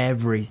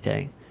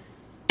everything.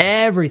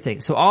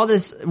 Everything. So all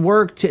this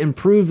work to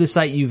improve the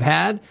site you've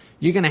had,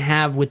 you're going to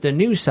have with the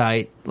new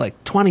site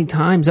like 20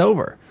 times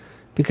over.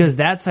 Because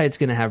that site's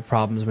going to have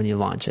problems when you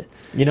launch it.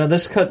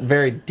 This cut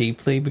very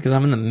deeply because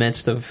I'm in the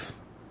midst of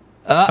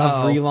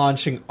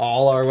relaunching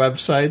all our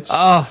websites.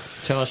 Oh,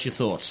 tell us your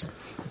thoughts.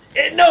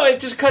 It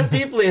just cut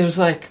deeply. It was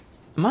like,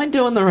 am I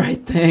doing the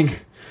right thing?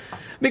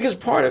 Because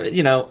part of it,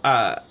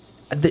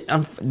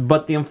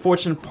 but the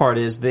unfortunate part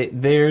is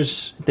that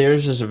theirs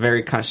is a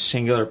very kind of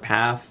singular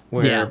path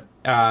where,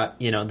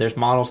 there's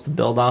models to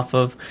build off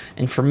of.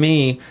 And for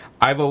me,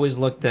 I've always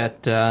looked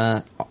at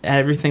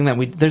everything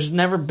that there's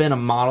never been a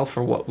model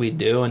for what we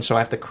do. And so I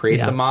have to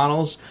create the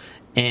models.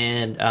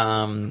 And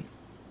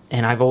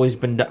I've always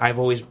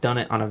done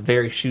it on a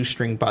very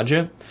shoestring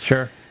budget.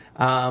 Sure.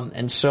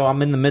 And so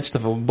I'm in the midst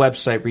of a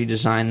website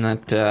redesign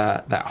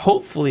that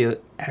hopefully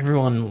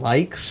everyone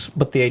likes,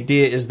 but the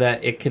idea is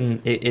that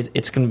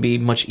it's going to be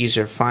much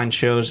easier to find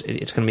shows.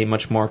 It's going to be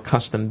much more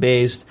custom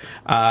based.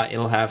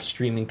 It'll have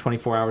streaming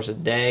 24 hours a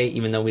day,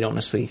 even though we don't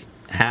necessarily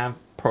have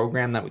a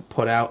program that we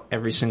put out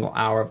every single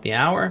hour of the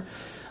hour.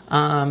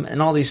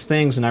 And all these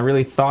things, and I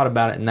really thought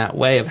about it in that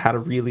way of how to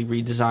really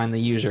redesign the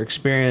user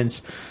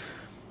experience.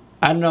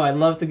 I don't know. I'd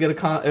love to get a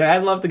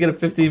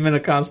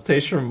 15-minute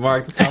consultation from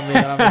Mark to tell me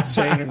that I'm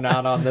insane or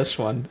not on this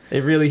one. It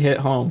really hit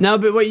home. No,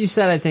 but what you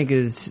said I think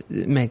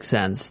makes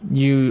sense.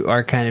 You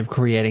are kind of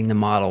creating the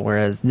model,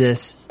 whereas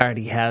this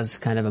already has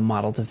kind of a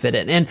model to fit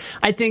it. And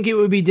I think it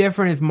would be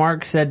different if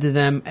Mark said to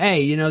them,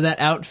 "Hey,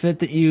 that outfit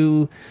that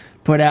you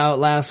put out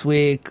last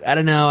week, I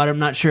don't know. I'm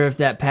not sure if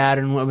that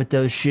pattern went with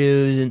those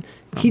shoes." And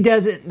he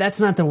doesn't. That's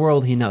not the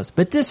world he knows.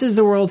 But this is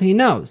the world he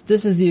knows.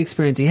 This is the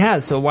experience he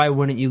has. So why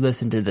wouldn't you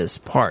listen to this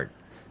part?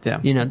 Yeah.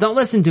 Don't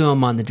listen to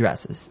him on the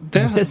dresses.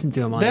 Listen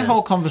to him on their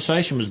whole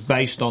conversation was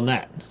based on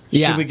that.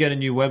 Yeah. Should we get a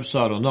new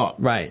website or not?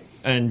 Right.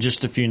 And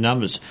just a few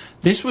numbers.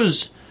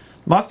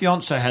 My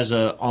fiance has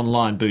an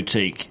online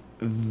boutique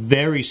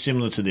very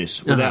similar to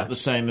this without the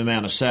same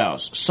amount of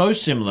sales. So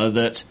similar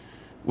that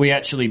we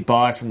actually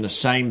buy from the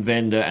same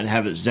vendor and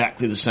have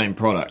exactly the same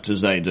product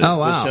as they do. Oh,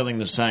 wow. We're selling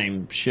the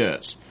same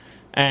shirts.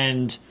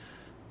 And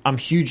I'm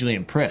hugely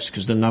impressed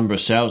because the number of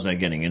sales they're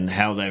getting and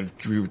how they've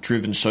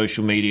driven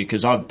social media,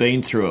 because I've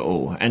been through it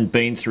all and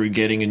been through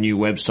getting a new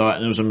website,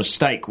 and it was a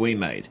mistake we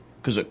made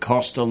because it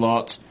cost a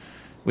lot.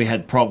 We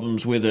had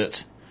problems with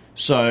it.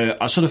 So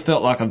I sort of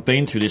felt like I've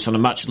been through this on a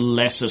much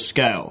lesser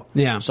scale.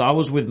 Yeah. So I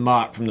was with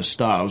Mark from the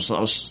start. I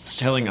was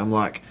telling him,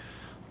 like,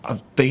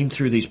 I've been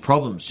through these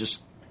problems.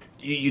 Just,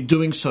 you're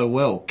doing so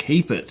well.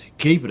 Keep it.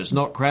 It's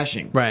not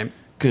crashing. Right.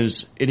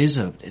 Because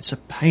it's a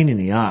pain in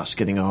the ass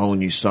getting a whole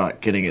new site,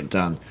 getting it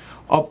done.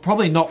 Oh,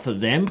 probably not for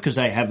them because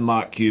they have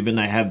Mark Cuban,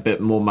 they have a bit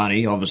more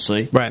money,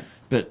 obviously. Right.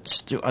 But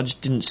still, I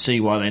just didn't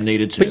see why they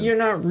needed to. But you're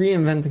not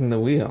reinventing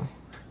the wheel.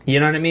 You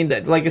know what I mean?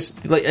 That like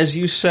as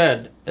you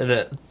said,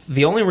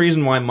 the only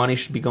reason why money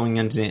should be going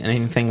into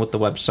anything with the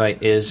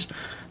website is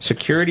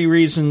security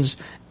reasons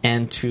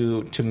and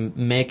to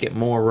make it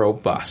more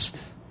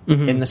robust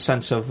in the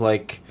sense of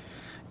like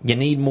you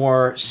need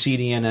more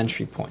CDN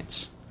entry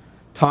points.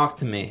 Talk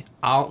to me.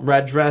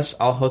 Red Dress,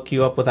 I'll hook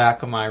you up with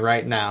Akamai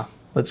right now.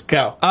 Let's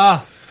go.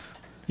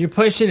 You're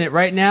pushing it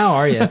right now,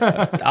 are you?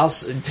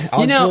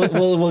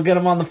 We'll get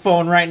him on the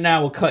phone right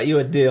now. We'll cut you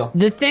a deal.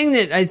 The thing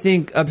that I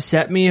think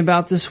upset me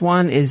about this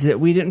one is that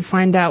we didn't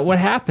find out what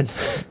happened.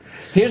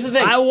 Here's the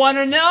thing. I want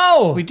to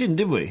know. We didn't,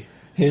 did we?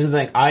 Here's the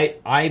thing.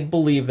 I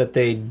believe that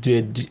they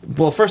did.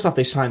 Well, first off,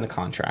 they signed the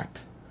contract.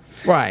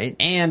 Right.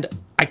 And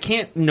I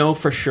can't know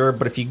for sure,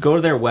 but if you go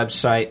to their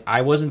website,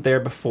 I wasn't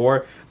there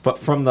before, but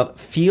from the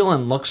feel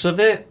and looks of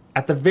it,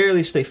 at the very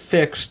least, they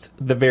fixed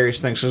the various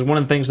things. Because one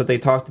of the things that they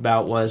talked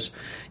about was,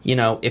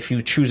 if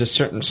you choose a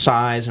certain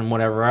size and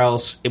whatever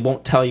else, it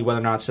won't tell you whether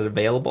or not it's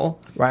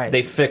available. Right.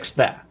 They fixed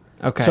that.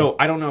 Okay. So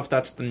I don't know if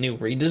that's the new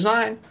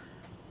redesign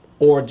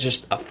or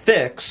just a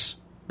fix,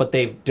 but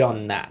they've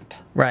done that.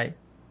 Right.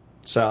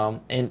 So,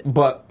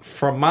 but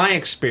from my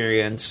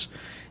experience,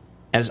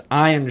 as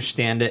I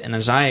understand it and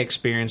as I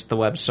experienced the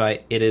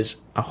website, it is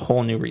a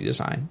whole new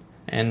redesign.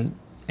 And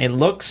it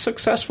looks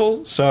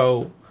successful,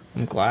 so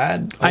I'm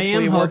glad. I am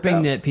Hopefully it worked hoping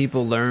out. that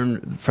people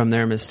learn from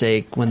their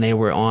mistake when they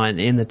were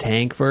in the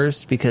tank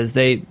first, because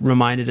they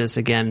reminded us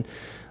again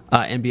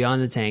and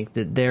Beyond the Tank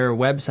that their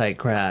website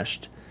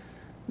crashed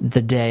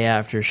the day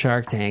after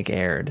Shark Tank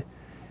aired.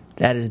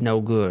 That is no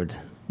good.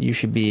 You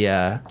should be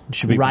riding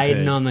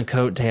prepared. on the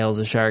coattails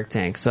of Shark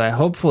Tank. So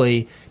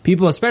hopefully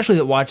people, especially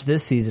that watch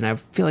this season, I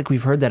feel like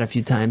we've heard that a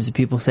few times of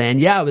people saying,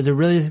 yeah, it was a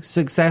really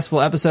successful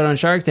episode on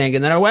Shark Tank,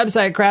 and then our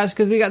website crashed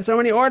because we got so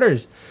many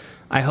orders.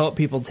 I hope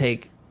people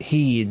take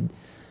heed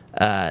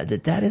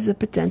that is a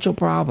potential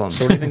problem.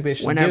 So what do you think they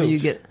should Whenever do? you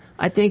get,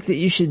 I think that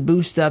you should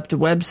boost up the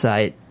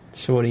website.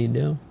 So what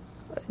do?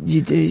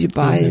 You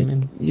buy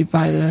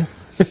the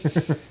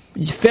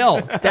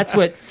Phil. That's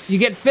what you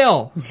get.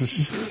 Phil.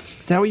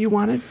 Is that what you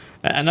wanted?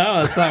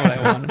 No, that's not what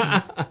I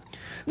wanted.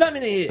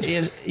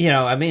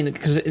 No, I mean,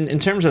 because in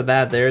terms of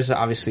that, there's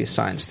obviously a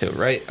science to it,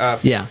 right?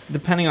 Yeah.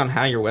 Depending on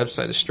how your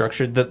website is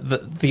structured,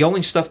 the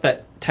only stuff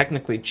that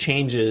technically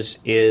changes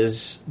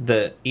is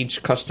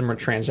each customer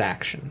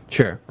transaction.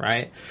 Sure.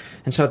 Right?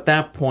 And so at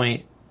that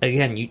point,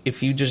 again,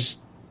 if you just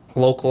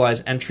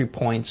localize entry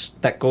points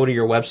that go to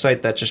your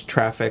website that just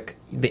traffic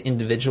the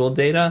individual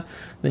data,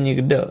 then you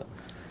could do it.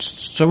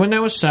 So when they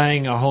were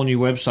saying a whole new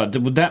website,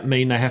 would that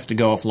mean they have to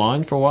go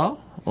offline for a while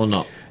or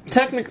not?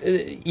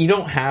 Technically, you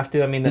don't have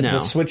to. I mean, the No.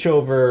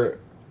 switchover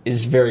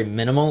is very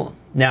minimal.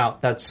 Now,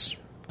 that's,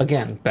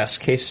 again, best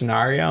case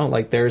scenario.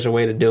 Like, there's a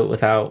way to do it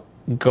without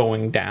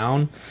going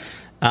down.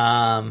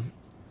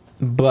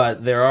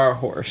 But there are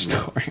horror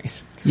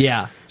stories.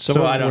 Yeah.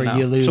 So I don't where know.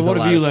 You lose So what a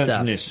have lot you of learned stuff.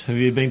 from this? Have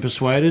you been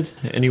persuaded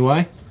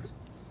anyway?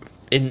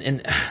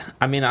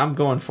 I mean, I'm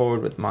going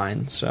forward with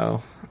mine,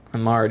 so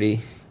I'm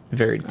already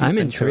very deep I'm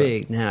into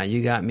intrigued now.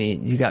 You got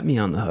me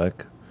on the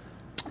hook.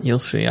 it. You'll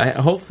see.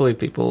 Hopefully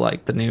people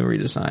like the new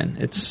redesign.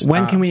 It's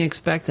When can we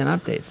expect an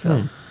update,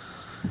 Phil?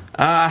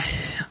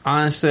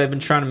 honestly, I've been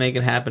trying to make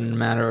it happen in a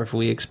matter of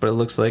weeks, but it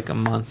looks like a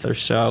month or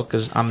so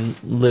because I'm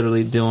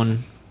literally doing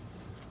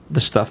the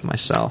stuff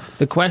myself.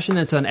 The question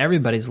that's on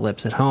everybody's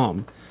lips at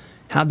home: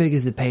 how big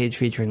is the page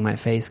featuring my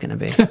face going to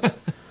be?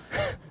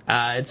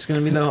 It's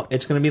gonna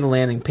be the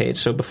landing page.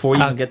 So before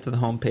you even get to the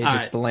home page, all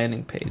it's right. the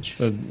landing page.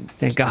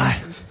 Thank God.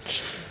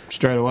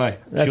 Straight away.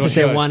 That's Sure, what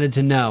they sure. wanted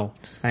to know.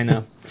 I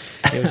know.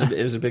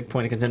 It was a big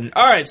point of contention.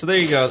 All right, so there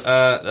you go.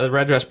 The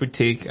Red Dress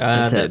Boutique.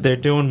 That's it. They're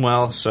doing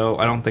well, so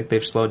I don't think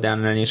they've slowed down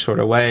in any sort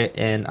of way.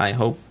 And I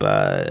hope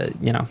I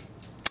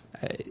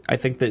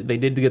think that they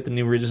did get the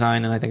new redesign,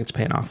 and I think it's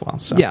paying off well.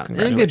 So Yeah, and a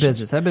good congratulations.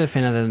 business. I've been a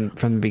fan of them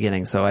from the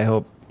beginning, so I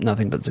hope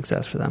nothing but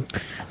success for them.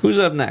 Who's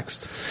up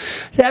next?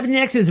 Up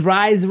next is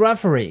Rise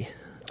Ruffery.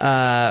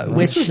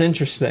 Which is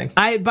interesting.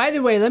 By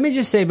the way, let me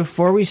just say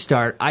before we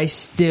start, I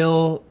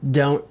still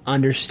don't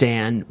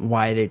understand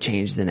why they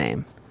changed the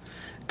name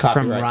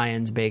from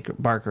Ryan's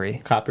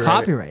Barkery.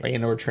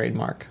 Copyright. Or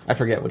trademark. I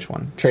forget which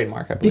one.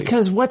 Trademark, I believe.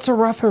 Because what's a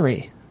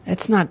ruffery?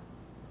 It's not.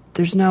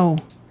 There's no.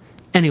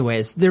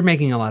 Anyways, they're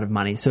making a lot of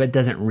money, so it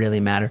doesn't really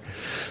matter.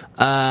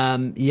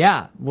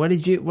 Yeah. What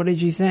did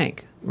you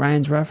think?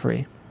 Ryan's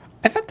Ruffery.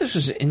 I thought this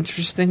was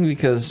interesting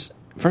because,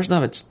 first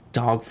off, it's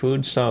dog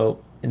food,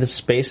 so the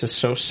space is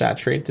so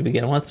saturated to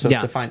begin with. So Yeah.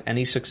 to find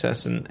any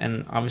success,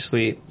 and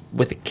obviously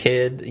with a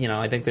kid,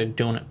 I think they're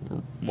doing it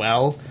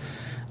well.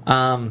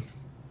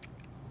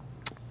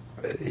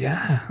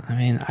 Yeah, I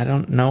mean, I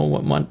don't know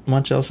what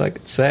much else I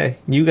could say.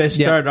 You guys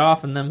Yeah. start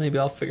off, and then maybe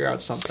I'll figure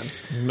out something.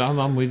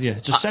 I'm with you.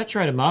 It's a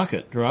saturated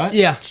market, right?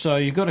 Yeah. So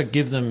you've got to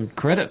give them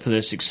credit for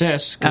their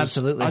success. 'Cause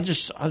Absolutely.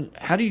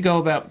 how do you go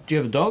about? Do you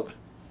have a dog?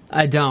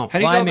 I don't. How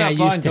do you Well, go I mean, about I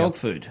buying used to. dog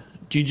food?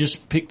 Do you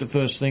just pick the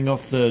first thing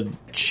off the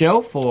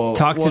shelf, or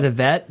Talk to what? the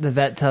vet. The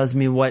vet tells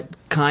me what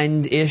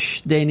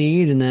kind-ish they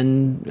need, and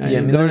then I go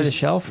to the there's-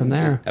 shelf from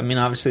there. I mean,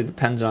 obviously, it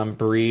depends on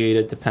breed.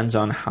 It depends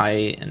on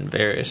height and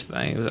various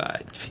things.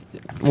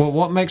 Well,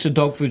 what makes a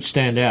dog food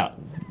stand out?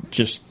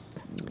 Just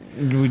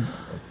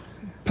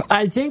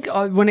I think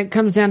when it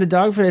comes down to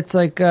dog food, it's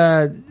like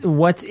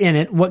what's in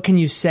it. What can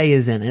you say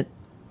is in it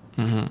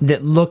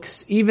that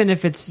looks, even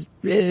if it's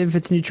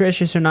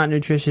nutritious or not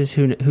nutritious,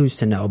 who's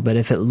to know? But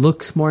if it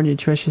looks more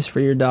nutritious for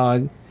your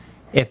dog,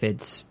 if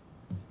it's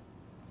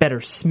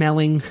better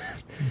smelling,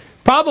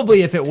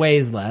 probably if it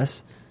weighs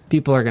less,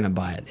 people are going to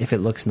buy it. If it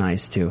looks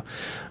nice too.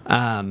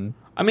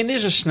 I mean,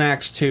 these are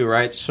snacks too,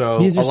 right? So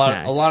These are a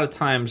snacks. lot of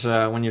times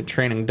when you're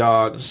training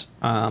dogs,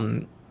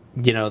 and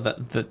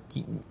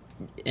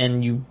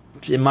you,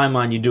 in my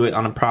mind, you do it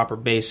on a proper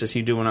basis.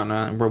 You do it on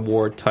a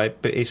reward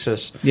type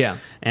basis. Yeah.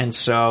 And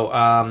so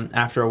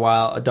after a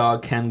while, a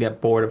dog can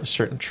get bored of a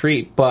certain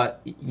treat,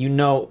 but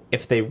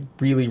if they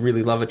really,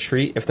 really love a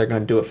treat, if they're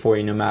going to do it for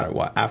you no matter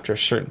what after a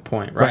certain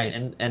point, right?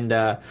 Right. And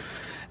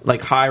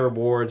like high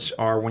rewards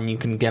are when you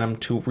can get them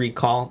to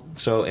recall.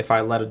 So if I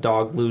let a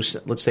dog loose,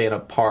 let's say at a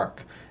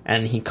park,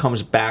 and he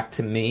comes back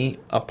to me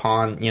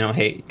upon,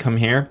 hey, come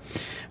here,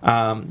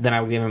 then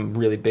I would give him a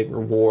really big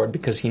reward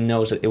because he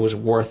knows that it was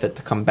worth it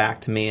to come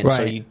back to me. And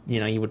so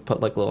you would put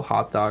like a little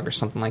hot dog or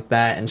something like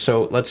that. And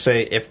so let's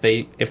say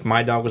if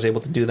my dog was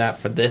able to do that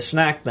for this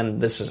snack, then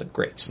this is a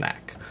great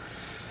snack.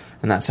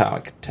 And that's how I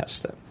could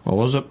test it. What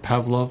was it?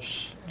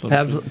 Pavlov's?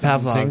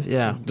 Pavlov, thing?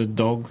 yeah. The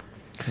dog?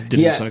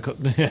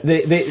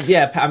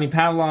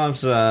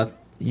 Pavlov's,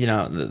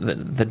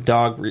 the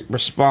dog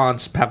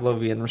response,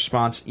 Pavlovian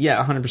response,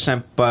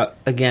 100%. But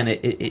again,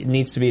 it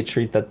needs to be a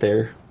treat that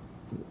they're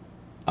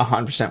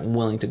 100%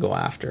 willing to go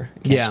after.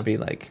 It can't just be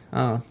like,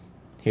 oh,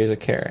 here's a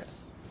carrot.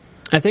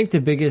 I think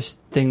the biggest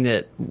thing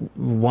that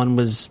one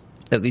was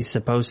at least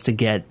supposed to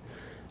get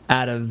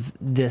out of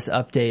this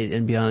update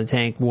in Beyond the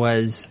Tank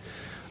was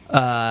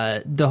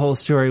the whole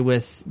story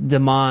with the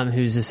mom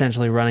who's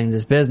essentially running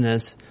this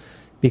business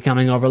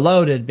becoming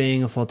overloaded,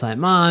 being a full-time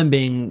mom,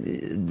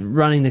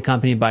 running the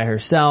company by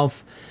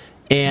herself.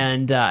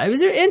 And it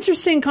was an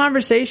interesting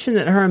conversation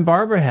that her and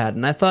Barbara had.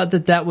 And I thought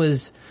that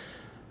was,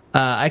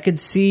 I could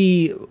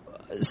see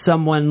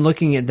someone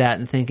looking at that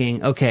and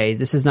thinking, okay,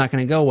 this is not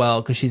going to go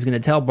well because she's going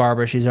to tell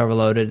Barbara she's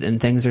overloaded and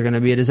things are going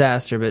to be a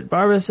disaster. But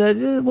Barbara said,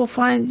 we'll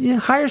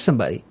hire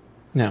somebody.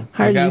 Yeah.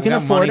 You can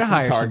afford to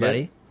hire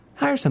somebody.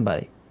 Hire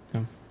somebody.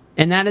 Yeah.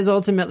 And that is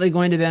ultimately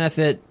going to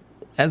benefit,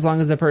 as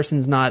long as the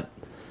person's not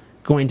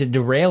going to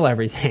derail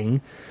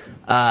everything,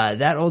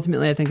 that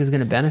ultimately I think is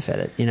going to benefit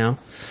it,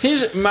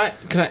 Here's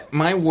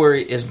my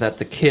worry is that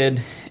the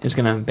kid is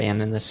going to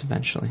abandon this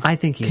eventually. I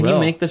think he will. Can you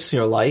make this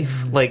your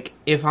life? Like,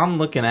 if I'm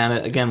looking at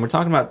it, again, we're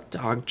talking about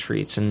dog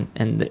treats, and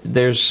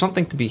there's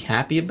something to be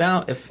happy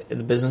about if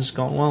the business is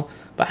going well,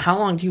 but how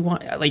long do you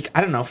want,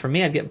 I don't know, for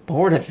me, I'd get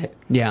bored of it.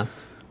 Yeah.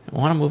 I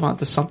want to move on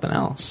to something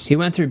else. He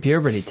went through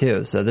puberty,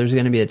 too, so there's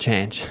going to be a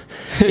change.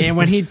 And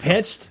when he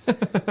pitched,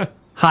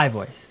 high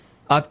voice.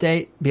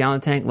 Update,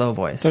 Beyond the Tank, low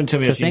voice. Don't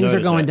tell me so things are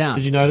going down.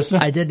 Did you notice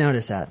that? I did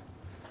notice that.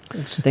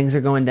 Things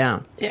are going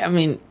down. Yeah, I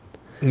mean,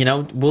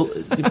 but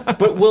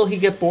will he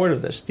get bored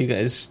of this? Do you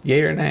guys,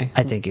 yay or nay?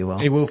 I think he will.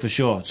 He will for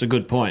sure. It's a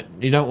good point.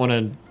 You don't want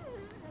to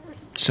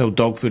sell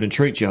dog food and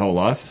treats your whole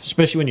life,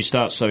 especially when you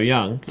start so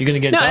young. You're going to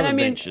get into other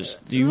ventures.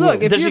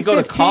 Does he go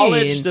to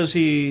college? Does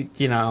he,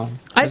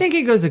 I think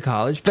he goes to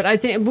college, but I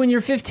think when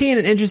you're 15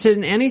 and interested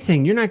in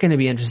anything, you're not going to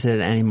be interested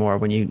in it anymore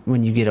when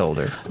you get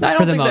older,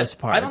 for the most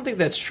part. I don't think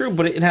that's true,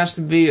 but it has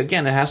to be,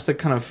 again, it has to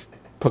kind of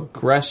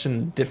progress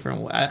in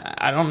different ways.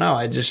 I don't know.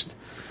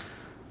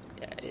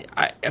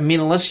 I mean,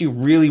 unless you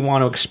really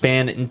want to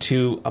expand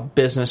into a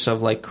business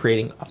of, like,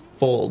 creating a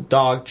full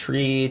dog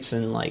treats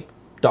and, like,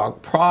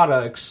 dog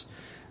products,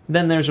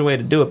 then there's a way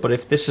to do it. But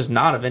if this is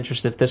not of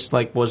interest, if this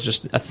was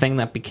just a thing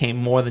that became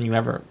more than you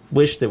ever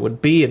wished it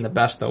would be in the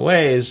best of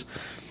ways,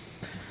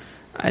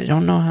 I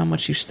don't know how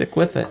much you stick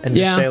with it and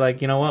just say,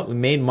 you know what, we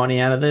made money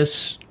out of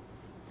this,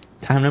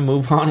 time to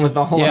move on with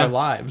all our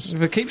lives.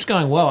 If it keeps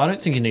going well, I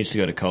don't think he needs to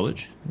go to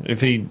college.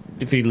 If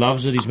he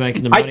loves it, he's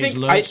making the money, he's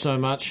learned so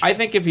much. I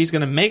think if he's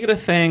going to make it a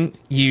thing,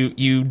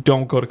 you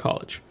don't go to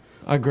college.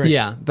 I agree.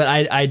 Yeah, but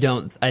I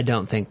don't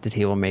think that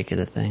he will make it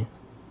a thing,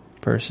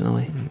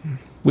 personally. Mm-hmm.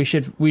 We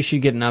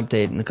should get an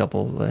update in a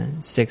couple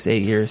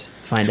 6-8 years.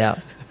 Find out.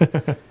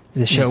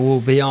 The show will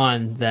be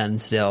on then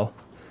still.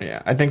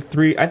 Yeah, I think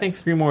 3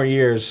 more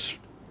years.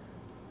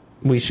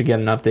 We should get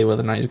an update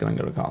whether or not he's going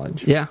to go to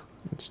college. Yeah,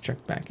 let's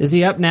check back. Is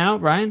he up now,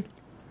 Ryan?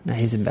 No,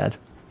 he's in bed.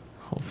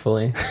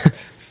 Hopefully.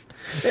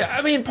 Yeah,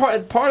 I mean, part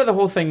of the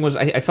whole thing was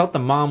I felt the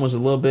mom was a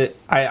little bit.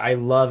 I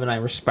love and I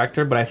respect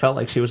her, but I felt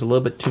like she was a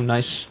little bit too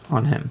nice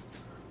on him.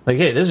 Like,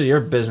 hey, this is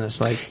your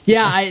business.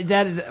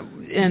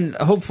 And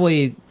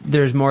hopefully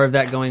there's more of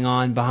that going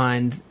on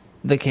behind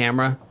the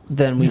camera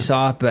than we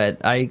saw,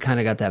 but I kind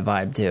of got that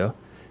vibe too.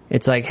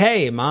 It's like,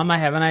 hey, Mom, I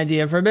have an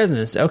idea for a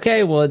business.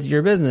 Okay, well, it's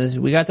your business.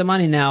 We got the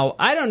money now.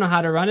 I don't know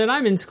how to run it.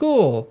 I'm in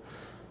school.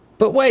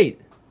 But wait,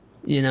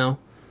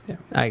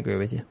 I agree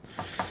with you.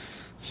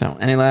 So,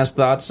 any last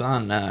thoughts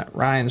on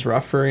Ryan's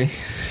ruffery?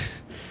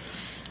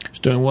 He's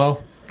doing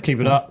well.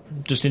 Keep it up.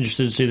 Just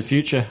interested to see the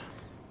future.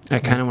 I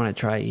kind of want to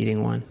try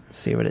eating one,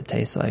 see what it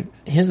tastes like.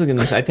 Here's the good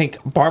news. I think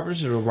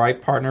Barbara's the right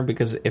partner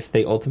because if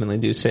they ultimately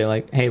do say,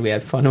 like, hey, we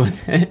had fun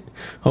with it,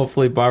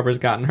 hopefully Barbara's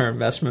gotten her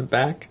investment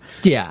back.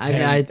 Yeah,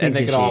 I think and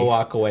they could all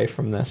walk away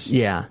from this.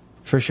 Yeah,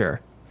 for sure.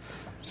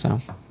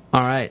 So.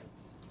 All right.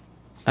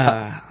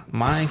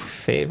 My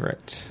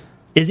favorite.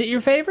 Is it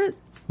your favorite?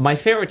 My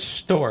favorite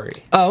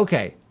story. Oh,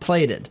 okay.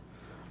 Plated.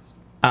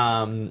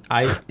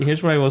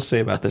 Here's what I will say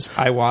about this.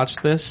 I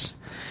watched this,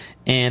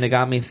 and it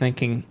got me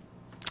thinking.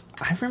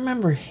 I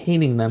remember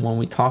hating them when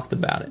we talked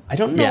about it. I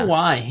don't know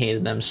why I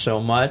hated them so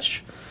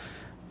much.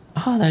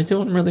 Oh, they're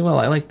doing really well.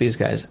 I like these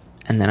guys.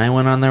 And then I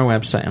went on their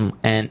website,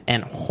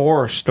 and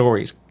horror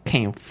stories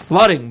came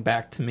flooding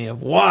back to me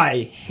of why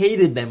I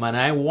hated them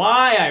and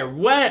why I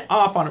went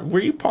off on it. Were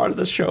you part of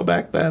the show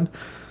back then?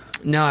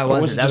 No, I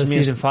wasn't. That was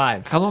season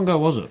 5. How long ago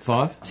was it?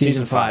 5?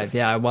 Season 5.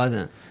 Yeah, I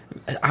wasn't.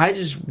 I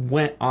just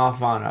went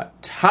off on a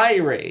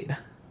tirade.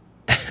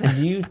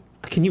 And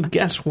can you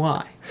guess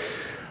why?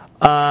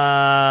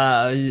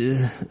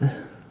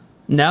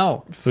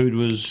 No. Food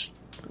was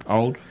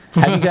old.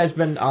 Have you guys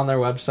been on their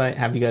website?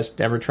 Have you guys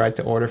ever tried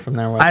to order from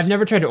their website? I've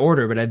never tried to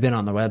order, but I've been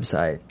on the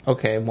website.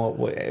 Okay,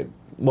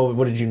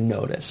 what did you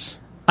notice?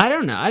 I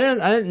don't know. I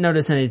didn't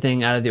notice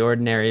anything out of the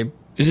ordinary.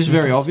 Is this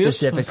very obvious?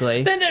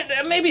 Specifically. Then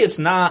maybe it's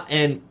not.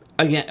 And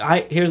again,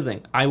 here's the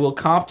thing. I will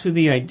cop to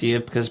the idea,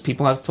 because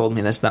people have told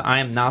me this, that I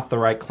am not the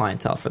right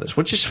clientele for this,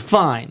 which is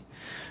fine.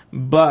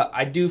 But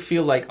I do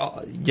feel like,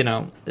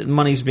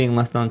 money's being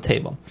left on the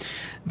table.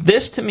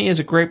 This to me is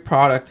a great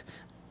product.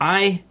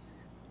 Let's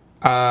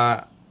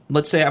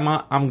say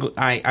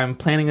I'm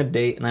planning a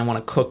date and I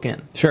want to cook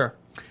in. Sure.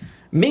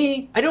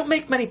 Me, I don't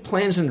make many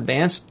plans in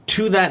advance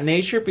to that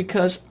nature,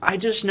 because I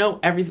just know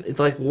everything,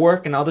 like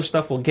work and other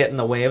stuff will get in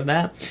the way of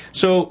that.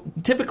 So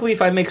typically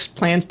if I make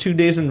plans 2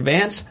 days in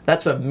advance,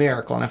 that's a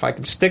miracle. And if I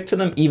can stick to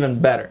them,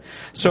 even better.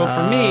 So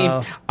for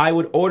me, I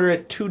would order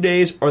it 2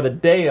 days or the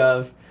day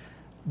of,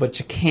 but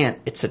you can't.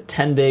 It's a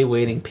 10-day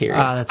waiting period.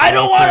 I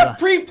don't want to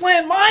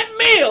pre-plan my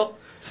meal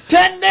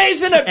 10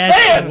 days in advance.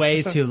 It's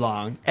way too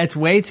long. It's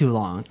way too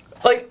long.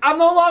 Like, I'm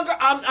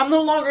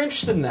no longer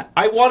interested in that.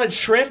 I wanted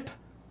shrimp,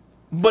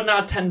 but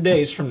not 10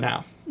 days from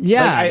now.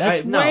 Yeah,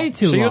 that's way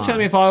too long. So you're telling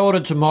me if I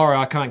ordered tomorrow,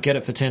 I can't get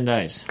it for 10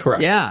 days?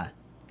 Correct. Yeah.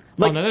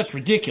 No, that's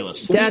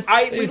ridiculous.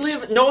 We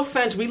live, no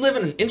offense, we live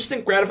in an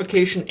instant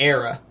gratification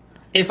era.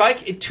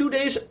 2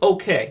 days,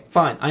 okay,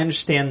 fine. I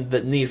understand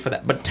the need for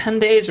that. But 10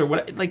 days or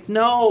what? Like,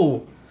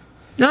 no.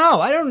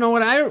 No, I don't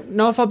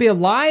know if I'll be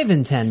alive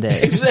in 10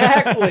 days.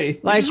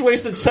 Exactly. Like, you just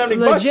wasted $70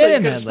 that you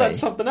could have spent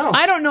something else.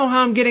 I don't know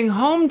how I'm getting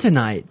home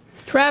tonight.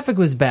 Traffic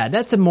was bad.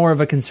 That's more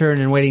of a concern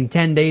than waiting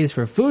 10 days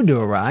for food to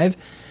arrive.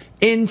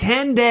 In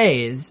 10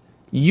 days,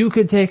 you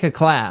could take a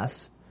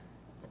class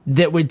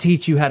that would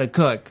teach you how to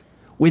cook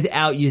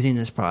without using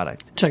this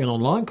product. Take an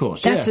online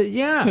course.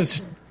 Yeah.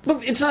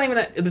 But it's not even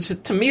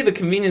that. To me, the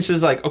convenience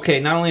is like,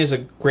 okay, not only is it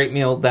a great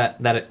meal that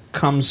it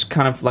comes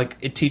kind of like,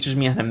 it teaches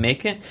me how to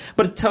make it,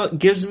 but it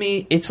gives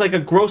me, it's like a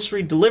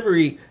grocery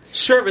delivery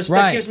service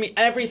that gives me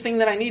everything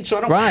that I need, so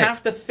I don't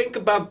have to think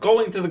about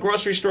going to the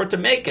grocery store to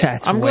make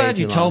it. I'm glad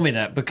you told me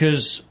that,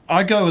 because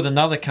I go with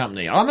another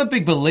company. I'm a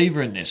big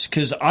believer in this,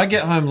 because I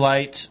get home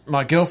late,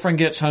 my girlfriend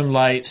gets home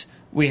late,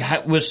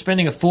 we're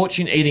spending a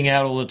fortune eating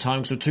out all the time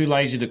because we're too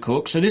lazy to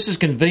cook. So this is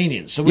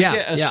convenience. So we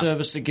get a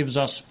service that gives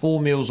us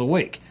 4 meals a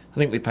week. I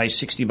think we pay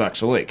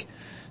 $60 a week.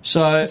 So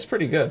that's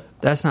pretty good.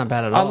 That's not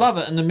bad at all. I love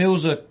it, and the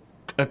meals are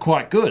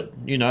quite good.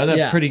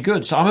 They're pretty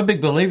good. So I'm a big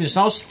believer in this.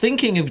 And I was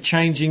thinking of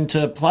changing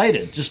to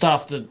plated just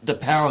after the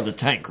power of the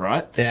tank,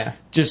 right? Yeah.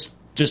 Just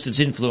it's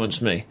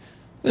influenced me.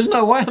 There's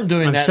no way I'm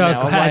doing that now.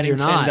 I'm waiting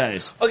 10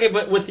 days. Okay,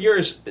 but with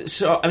yours,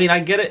 so, I mean,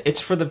 I get it. It's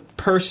for the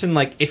person,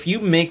 like, if you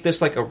make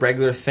this like a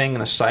regular thing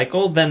in a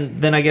cycle,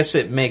 then I guess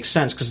it makes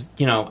sense, because,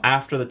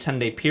 after the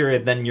 10-day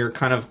period, then you're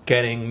kind of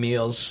getting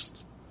meals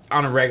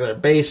on a regular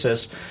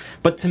basis.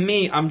 But to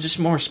me, I'm just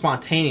more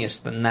spontaneous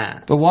than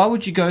that. But why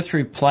would you go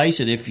through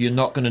plated if you're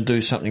not going to do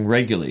something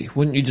regularly?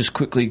 Wouldn't you just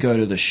quickly go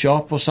to the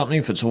shop or something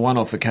if it's a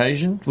one-off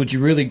occasion? Would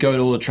you really go to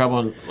all the trouble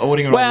on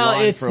ordering it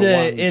online for a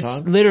one-time?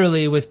 It's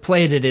literally with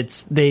plated.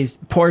 They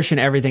portion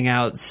everything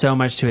out so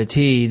much to a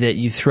T that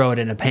you throw it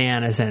in a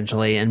pan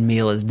essentially, and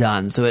meal is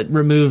done. So it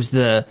removes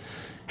the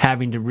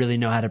having to really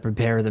know how to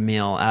prepare the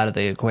meal out of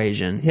the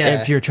equation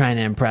if you're trying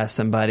to impress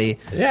somebody,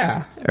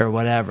 or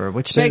whatever,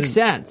 which makes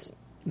sense.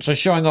 So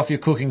showing off your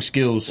cooking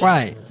skills,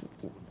 right,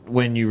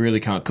 when you really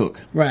can't cook,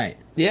 right?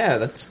 Yeah,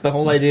 that's the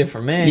whole idea for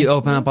me. You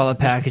open up all the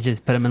packages,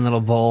 put them in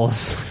little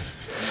bowls.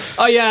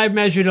 Oh yeah, I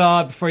measured it all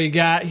up before you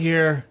got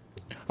here.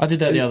 I did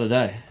that the other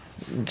day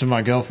to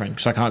my girlfriend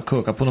because I can't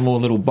cook. I put them all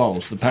in little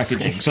bowls, the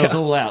packaging, so it's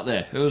all out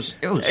there. It was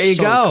there you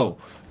go.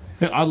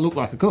 Cool. I look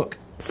like a cook.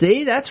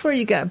 See, that's where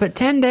you got. But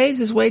 10 days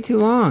is way too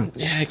long.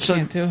 Yeah, I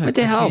can't do it. What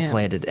the hell,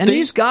 plated? And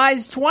these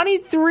guys,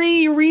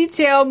 23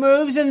 retail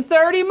moves in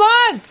 30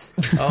 months.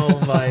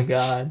 Oh my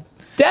god.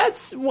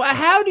 That's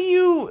how do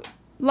you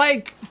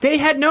They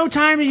had no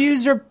time to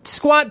use their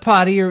squat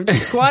potty or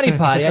squatty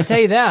potty. I tell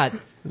you that.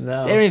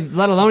 No. They don't even,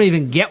 let alone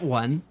even get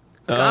one.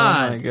 God.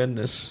 Oh my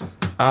goodness.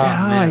 Oh,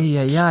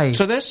 man.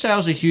 So their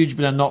sales are huge,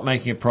 but they're not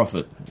making a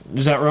profit.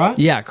 Is that right?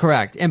 Yeah,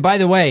 correct. And by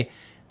the way,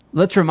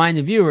 let's remind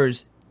the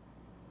viewers,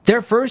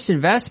 their first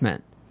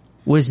investment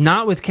was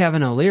not with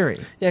Kevin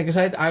O'Leary. Yeah, because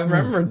I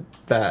remember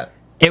that.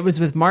 It was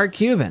with Mark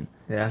Cuban.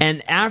 Yeah.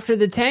 And after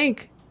the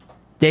tank,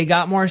 they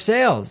got more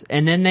sales.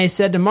 And then they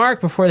said to Mark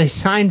before they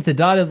signed the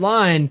dotted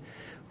line,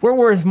 we're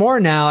worth more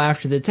now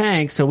after the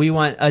tank, so we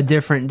want a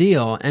different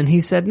deal. And he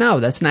said, no,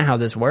 that's not how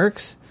this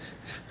works.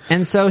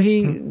 And so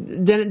he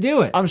didn't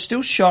do it. I'm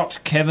still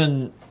shocked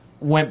Kevin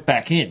went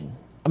back in.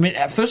 I mean,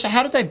 at first,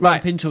 how did they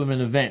bump into him in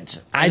an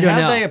event? I don't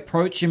know. How did they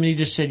approach him and he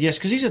just said yes?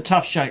 Because he's a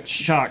tough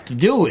shark to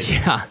deal with.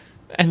 Yeah.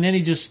 And then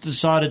he just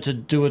decided to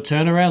do a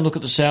turnaround, look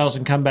at the sales,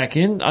 and come back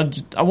in.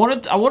 I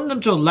wanted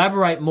them to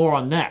elaborate more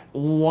on that.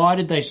 Why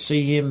did they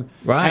see him?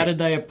 Right. How did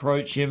they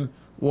approach him?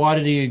 Why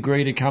did he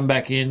agree to come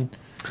back in?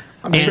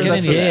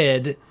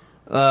 Did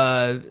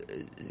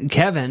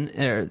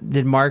Kevin,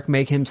 did Mark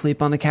make him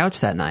sleep on the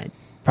couch that night?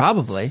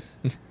 Probably.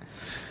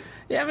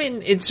 Yeah, I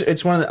mean,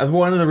 it's one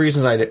of the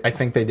reasons I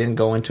think they didn't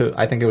go into it.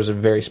 I think it was a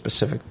very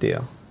specific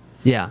deal.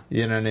 Yeah.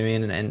 You know what I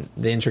mean? And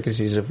the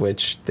intricacies of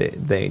which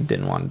they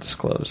didn't want to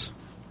disclose.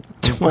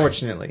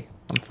 Unfortunately.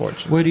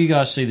 Where do you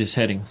guys see this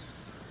heading?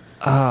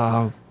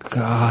 Oh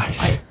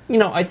gosh.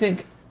 I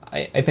think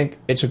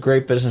it's a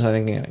great business. I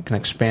think it can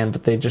expand,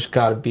 but they just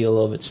got to be a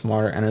little bit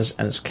smarter. And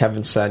as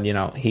Kevin said,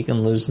 he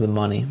can lose the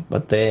money,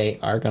 but they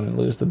are going to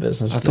lose the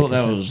business. I thought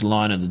that was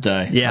line of the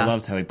day. Yeah. I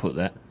loved how he put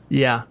that.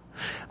 Yeah.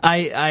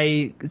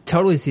 I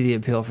totally see the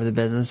appeal for the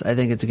business. I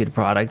think it's a good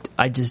product.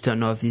 I just don't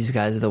know if these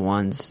guys are the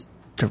ones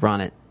to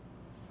run it,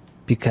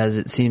 because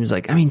it seems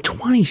like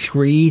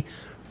 23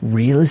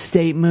 real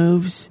estate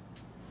moves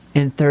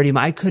in 30.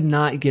 I could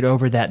not get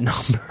over that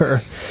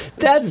number.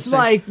 That's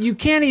like you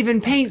can't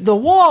even paint the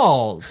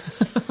walls.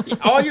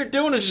 All you're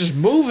doing is just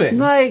moving.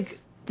 Like,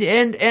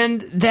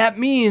 and that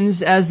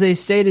means, as they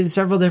stated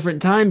several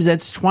different times,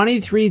 that's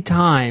 23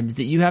 times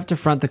that you have to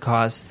front the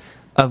cost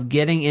of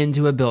getting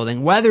into a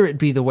building, whether it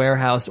be the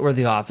warehouse or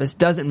the office.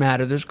 Doesn't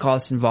matter. There's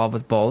costs involved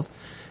with both.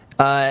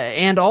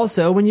 And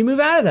also, when you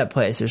move out of that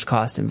place, there's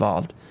cost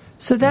involved.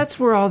 So that's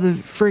where all the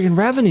friggin'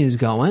 revenue's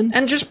going.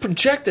 And just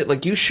project it.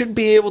 Like, you should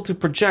be able to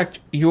project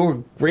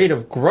your rate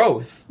of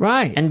growth.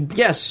 Right. And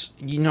yes,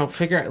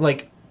 figure out,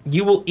 like,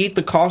 you will eat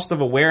the cost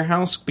of a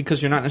warehouse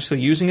because you're not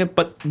necessarily using it,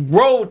 but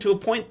grow to a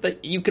point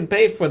that you can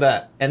pay for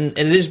that. And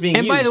it is being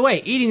used. And by the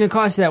way, eating the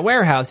cost of that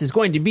warehouse is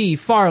going to be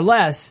far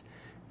less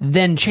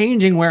than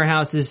changing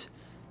warehouses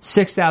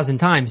 6,000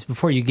 times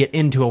before you get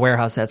into a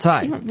warehouse that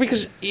size.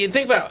 Because you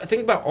think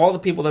about all the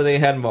people that they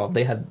had involved.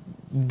 They had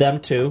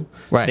them too.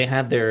 Right. They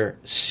had their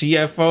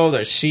CFO,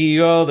 their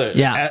CEO, their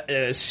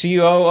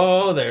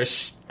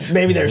COO,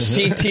 maybe their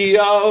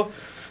CTO,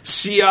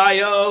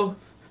 CIO,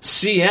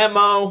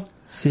 CMO,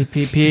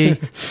 CPP.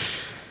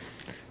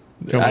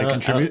 Do you want me to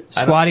contribute?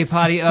 Squatty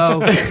Potty O.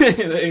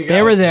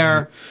 They were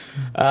there.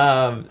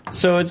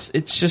 So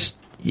it's just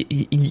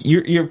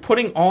you're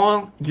putting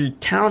all your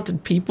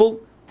talented people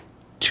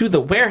to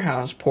the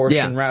warehouse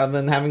portion rather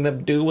than having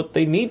them do what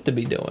they need to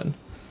be doing.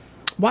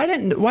 Why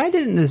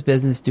didn't this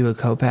business do a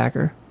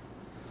co-packer?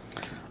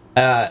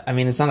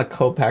 It's not a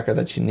co-packer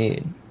that you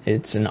need.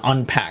 It's an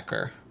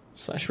unpacker /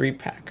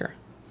 repacker.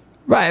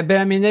 Right,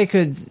 but they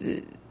could.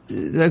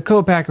 The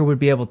co-packer would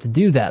be able to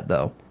do that,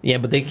 though. Yeah,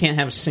 but they can't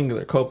have a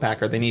singular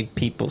co-packer. They need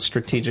people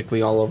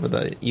strategically all over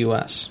the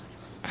U.S.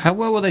 How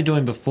well were they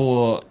doing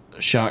before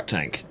Shark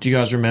Tank? Do you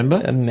guys remember?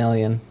 $1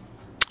 million.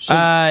 So,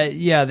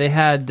 they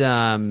had.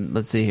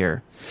 Let's see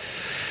here.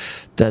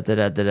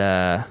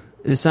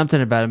 There's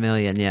something about $1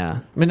 million. Yeah.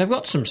 They've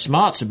got some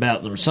smarts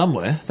about them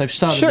somewhere. They've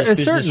started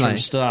this business from the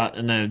start,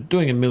 and they're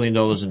doing $1 million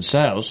in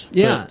sales.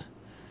 Yeah.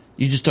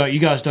 But you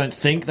guys don't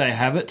think they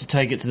have it to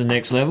take it to the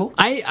next level?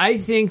 I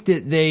think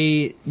that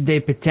they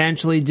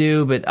potentially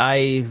do, but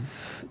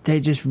they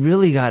just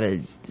really got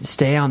to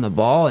stay on the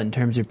ball in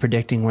terms of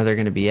predicting where they're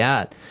going to be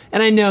at.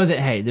 And I know that,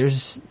 hey,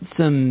 there's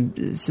some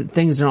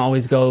things don't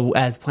always go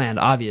as planned,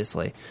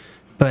 obviously.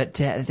 But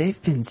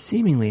they've been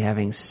seemingly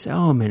having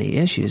so many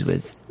issues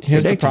with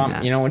Here's the problem.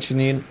 that. You know what you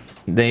need?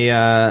 They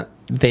are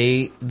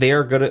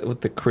good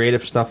with the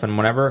creative stuff and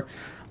whatever.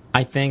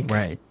 I think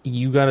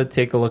you got to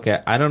take a look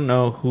at. I don't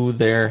know who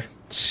their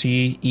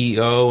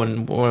CEO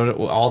and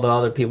all the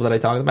other people that I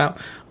talked about,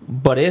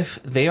 but if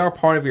they are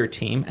part of your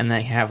team and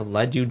they have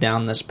led you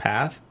down this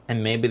path,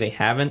 and maybe they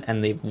haven't,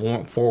 and they've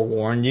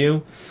forewarned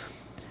you,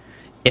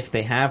 if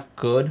they have,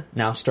 good.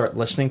 Now start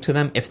listening to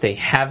them. If they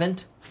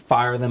haven't,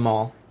 fire them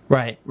all.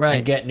 Right.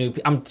 And get new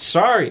people. I'm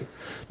sorry.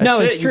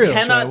 It's true. You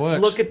cannot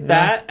look at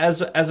that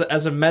as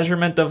a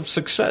measurement of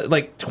success.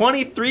 Like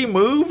 23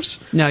 moves?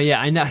 No, yeah,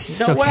 I know.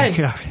 No way.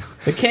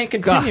 It can't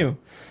continue.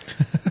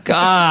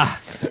 God.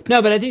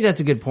 No, but I think that's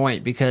a good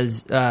point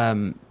because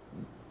to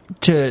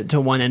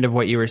one end of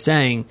what you were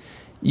saying,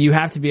 you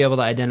have to be able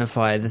to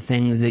identify the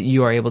things that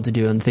you are able to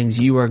do and things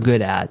you are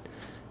good at,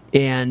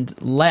 and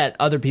let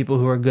other people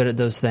who are good at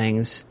those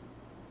things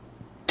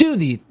do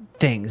the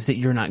things that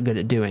you're not good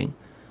at doing.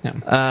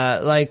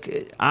 Yeah.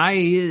 Like,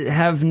 I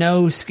have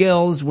no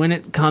skills when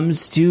it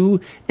comes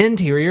to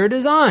interior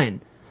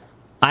design.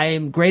 I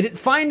am great at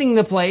finding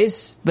the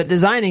place, but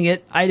designing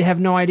it, I have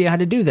no idea how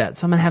to do that.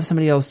 So I'm going to have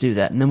somebody else do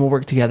that, and then we'll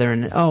work together,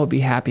 and we'll be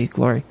happy,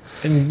 glory.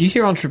 And you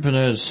hear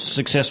entrepreneurs,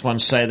 success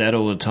ones, say that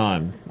all the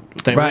time.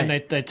 When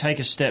they take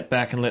a step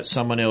back and let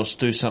someone else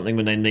do something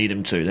when they need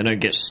them to. They don't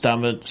get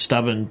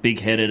stubborn,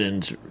 big-headed,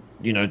 and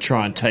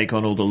try and take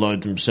on all the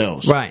load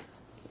themselves. Right.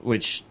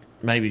 Which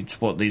maybe it's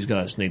what these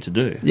guys need to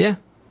do. Yeah.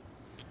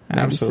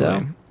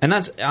 Absolutely. So. And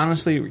that's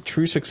honestly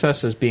true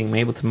success, is being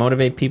able to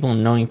motivate people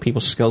and knowing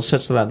people's skill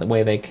sets so that the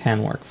way they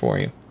can work for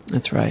you.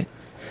 That's right.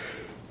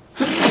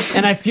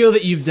 And I feel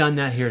that you've done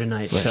that here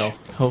tonight, Phil.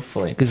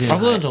 Hopefully.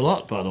 I've learned a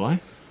lot, by the way.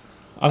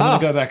 I'm going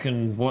to go back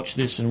and watch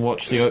this and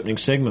watch the opening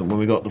segment when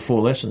we got the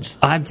 4 lessons.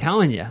 I'm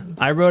telling you.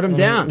 I wrote them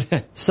down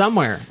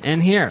somewhere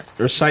in here.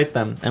 Recite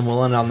them, and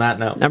we'll end on that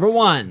note. Number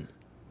 1,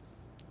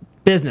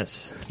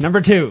 business.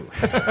 Number 2,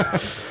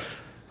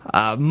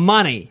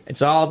 Money.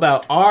 It's all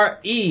about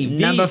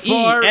REVENUE.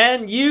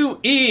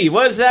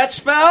 What does that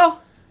spell?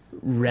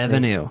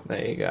 Revenue.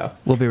 There you go.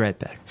 We'll be right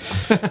back.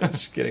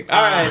 Just kidding.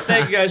 All right,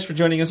 thank you guys for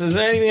joining us. Is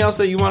there anything else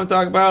that you want to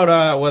talk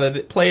about? Whether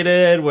they played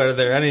it, whether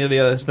there any of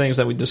the other things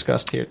that we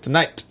discussed here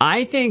tonight?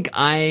 I think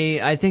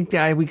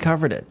we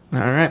covered it. All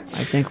right.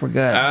 I think we're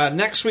good.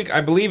 Next week,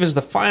 I believe, is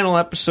the final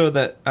episode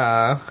that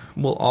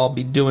we'll all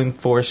be doing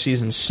for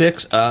season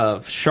 6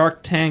 of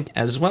Shark Tank,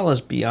 as well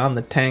as Beyond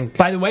the Tank.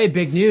 By the way,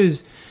 big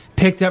news.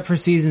 Picked up for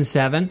season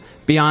 7.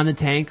 Beyond the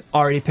Tank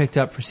already picked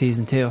up for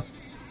season 2.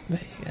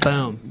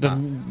 Boom.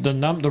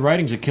 The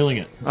ratings are killing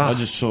it. I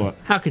just saw it.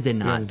 How could they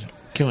not?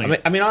 Killing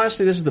it. I mean,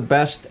 honestly, this is the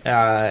best.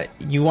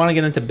 You want to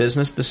get into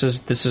business? This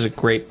is a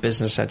great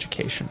business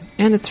education,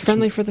 And it's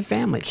friendly for the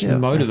family, too.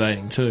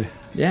 Motivating, too.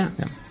 Yeah.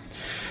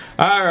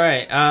 All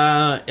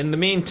right. In the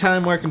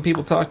meantime, where can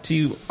people talk to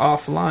you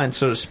offline,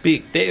 so to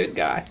speak? David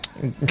Guy.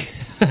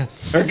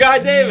 Or Guy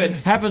David.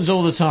 Happens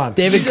all the time.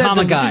 David,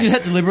 comma Guy. Did you do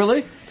that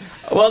deliberately?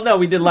 Well, no,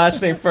 we did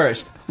last name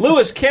first.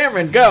 Lewis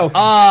Cameron, go.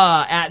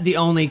 At the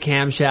only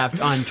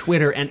camshaft on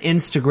Twitter and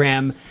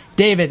Instagram.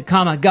 David,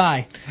 comma,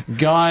 Guy.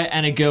 Guy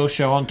and a girl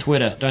show on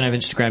Twitter. Don't have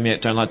Instagram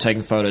yet. Don't like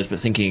taking photos, but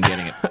thinking of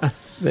getting it.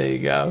 There you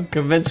go.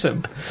 Convince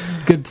him.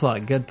 Good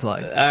plug. Good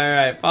plug. All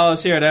right. Follow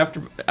us here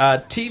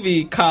at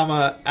TV,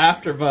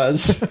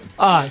 AfterBuzz.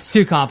 It's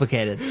too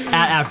complicated.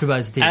 At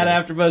AfterBuzz TV.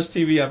 At AfterBuzz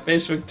TV on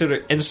Facebook, Twitter,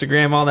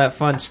 Instagram, all that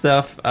fun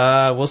stuff.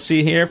 We'll see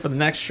you here for the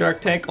next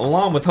Shark Tank,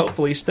 along with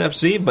hopefully Steph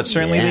Z, but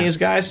certainly these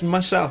guys and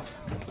myself.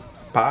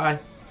 Bye.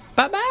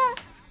 Bye-bye.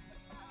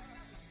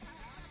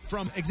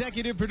 From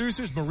executive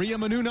producers Maria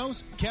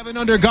Menounos, Kevin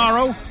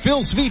Undergaro, Phil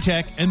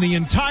Svitek, and the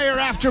entire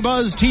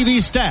AfterBuzz TV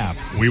staff,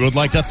 we would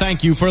like to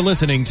thank you for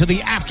listening to the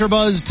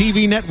AfterBuzz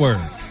TV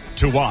network.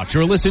 To watch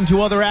or listen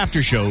to other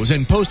after shows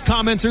and post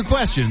comments or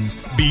questions,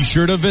 be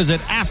sure to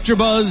visit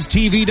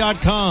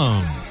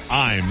AfterBuzzTV.com.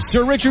 I'm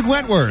Sir Richard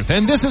Wentworth,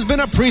 and this has been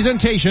a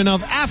presentation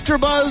of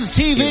AfterBuzz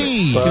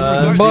TV.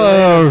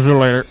 Buzz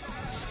later.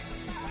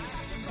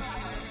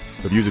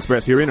 The views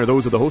expressed herein are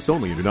those of the hosts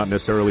only and do not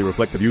necessarily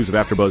reflect the views of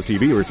AfterBuzz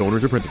TV or its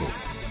owners or principals.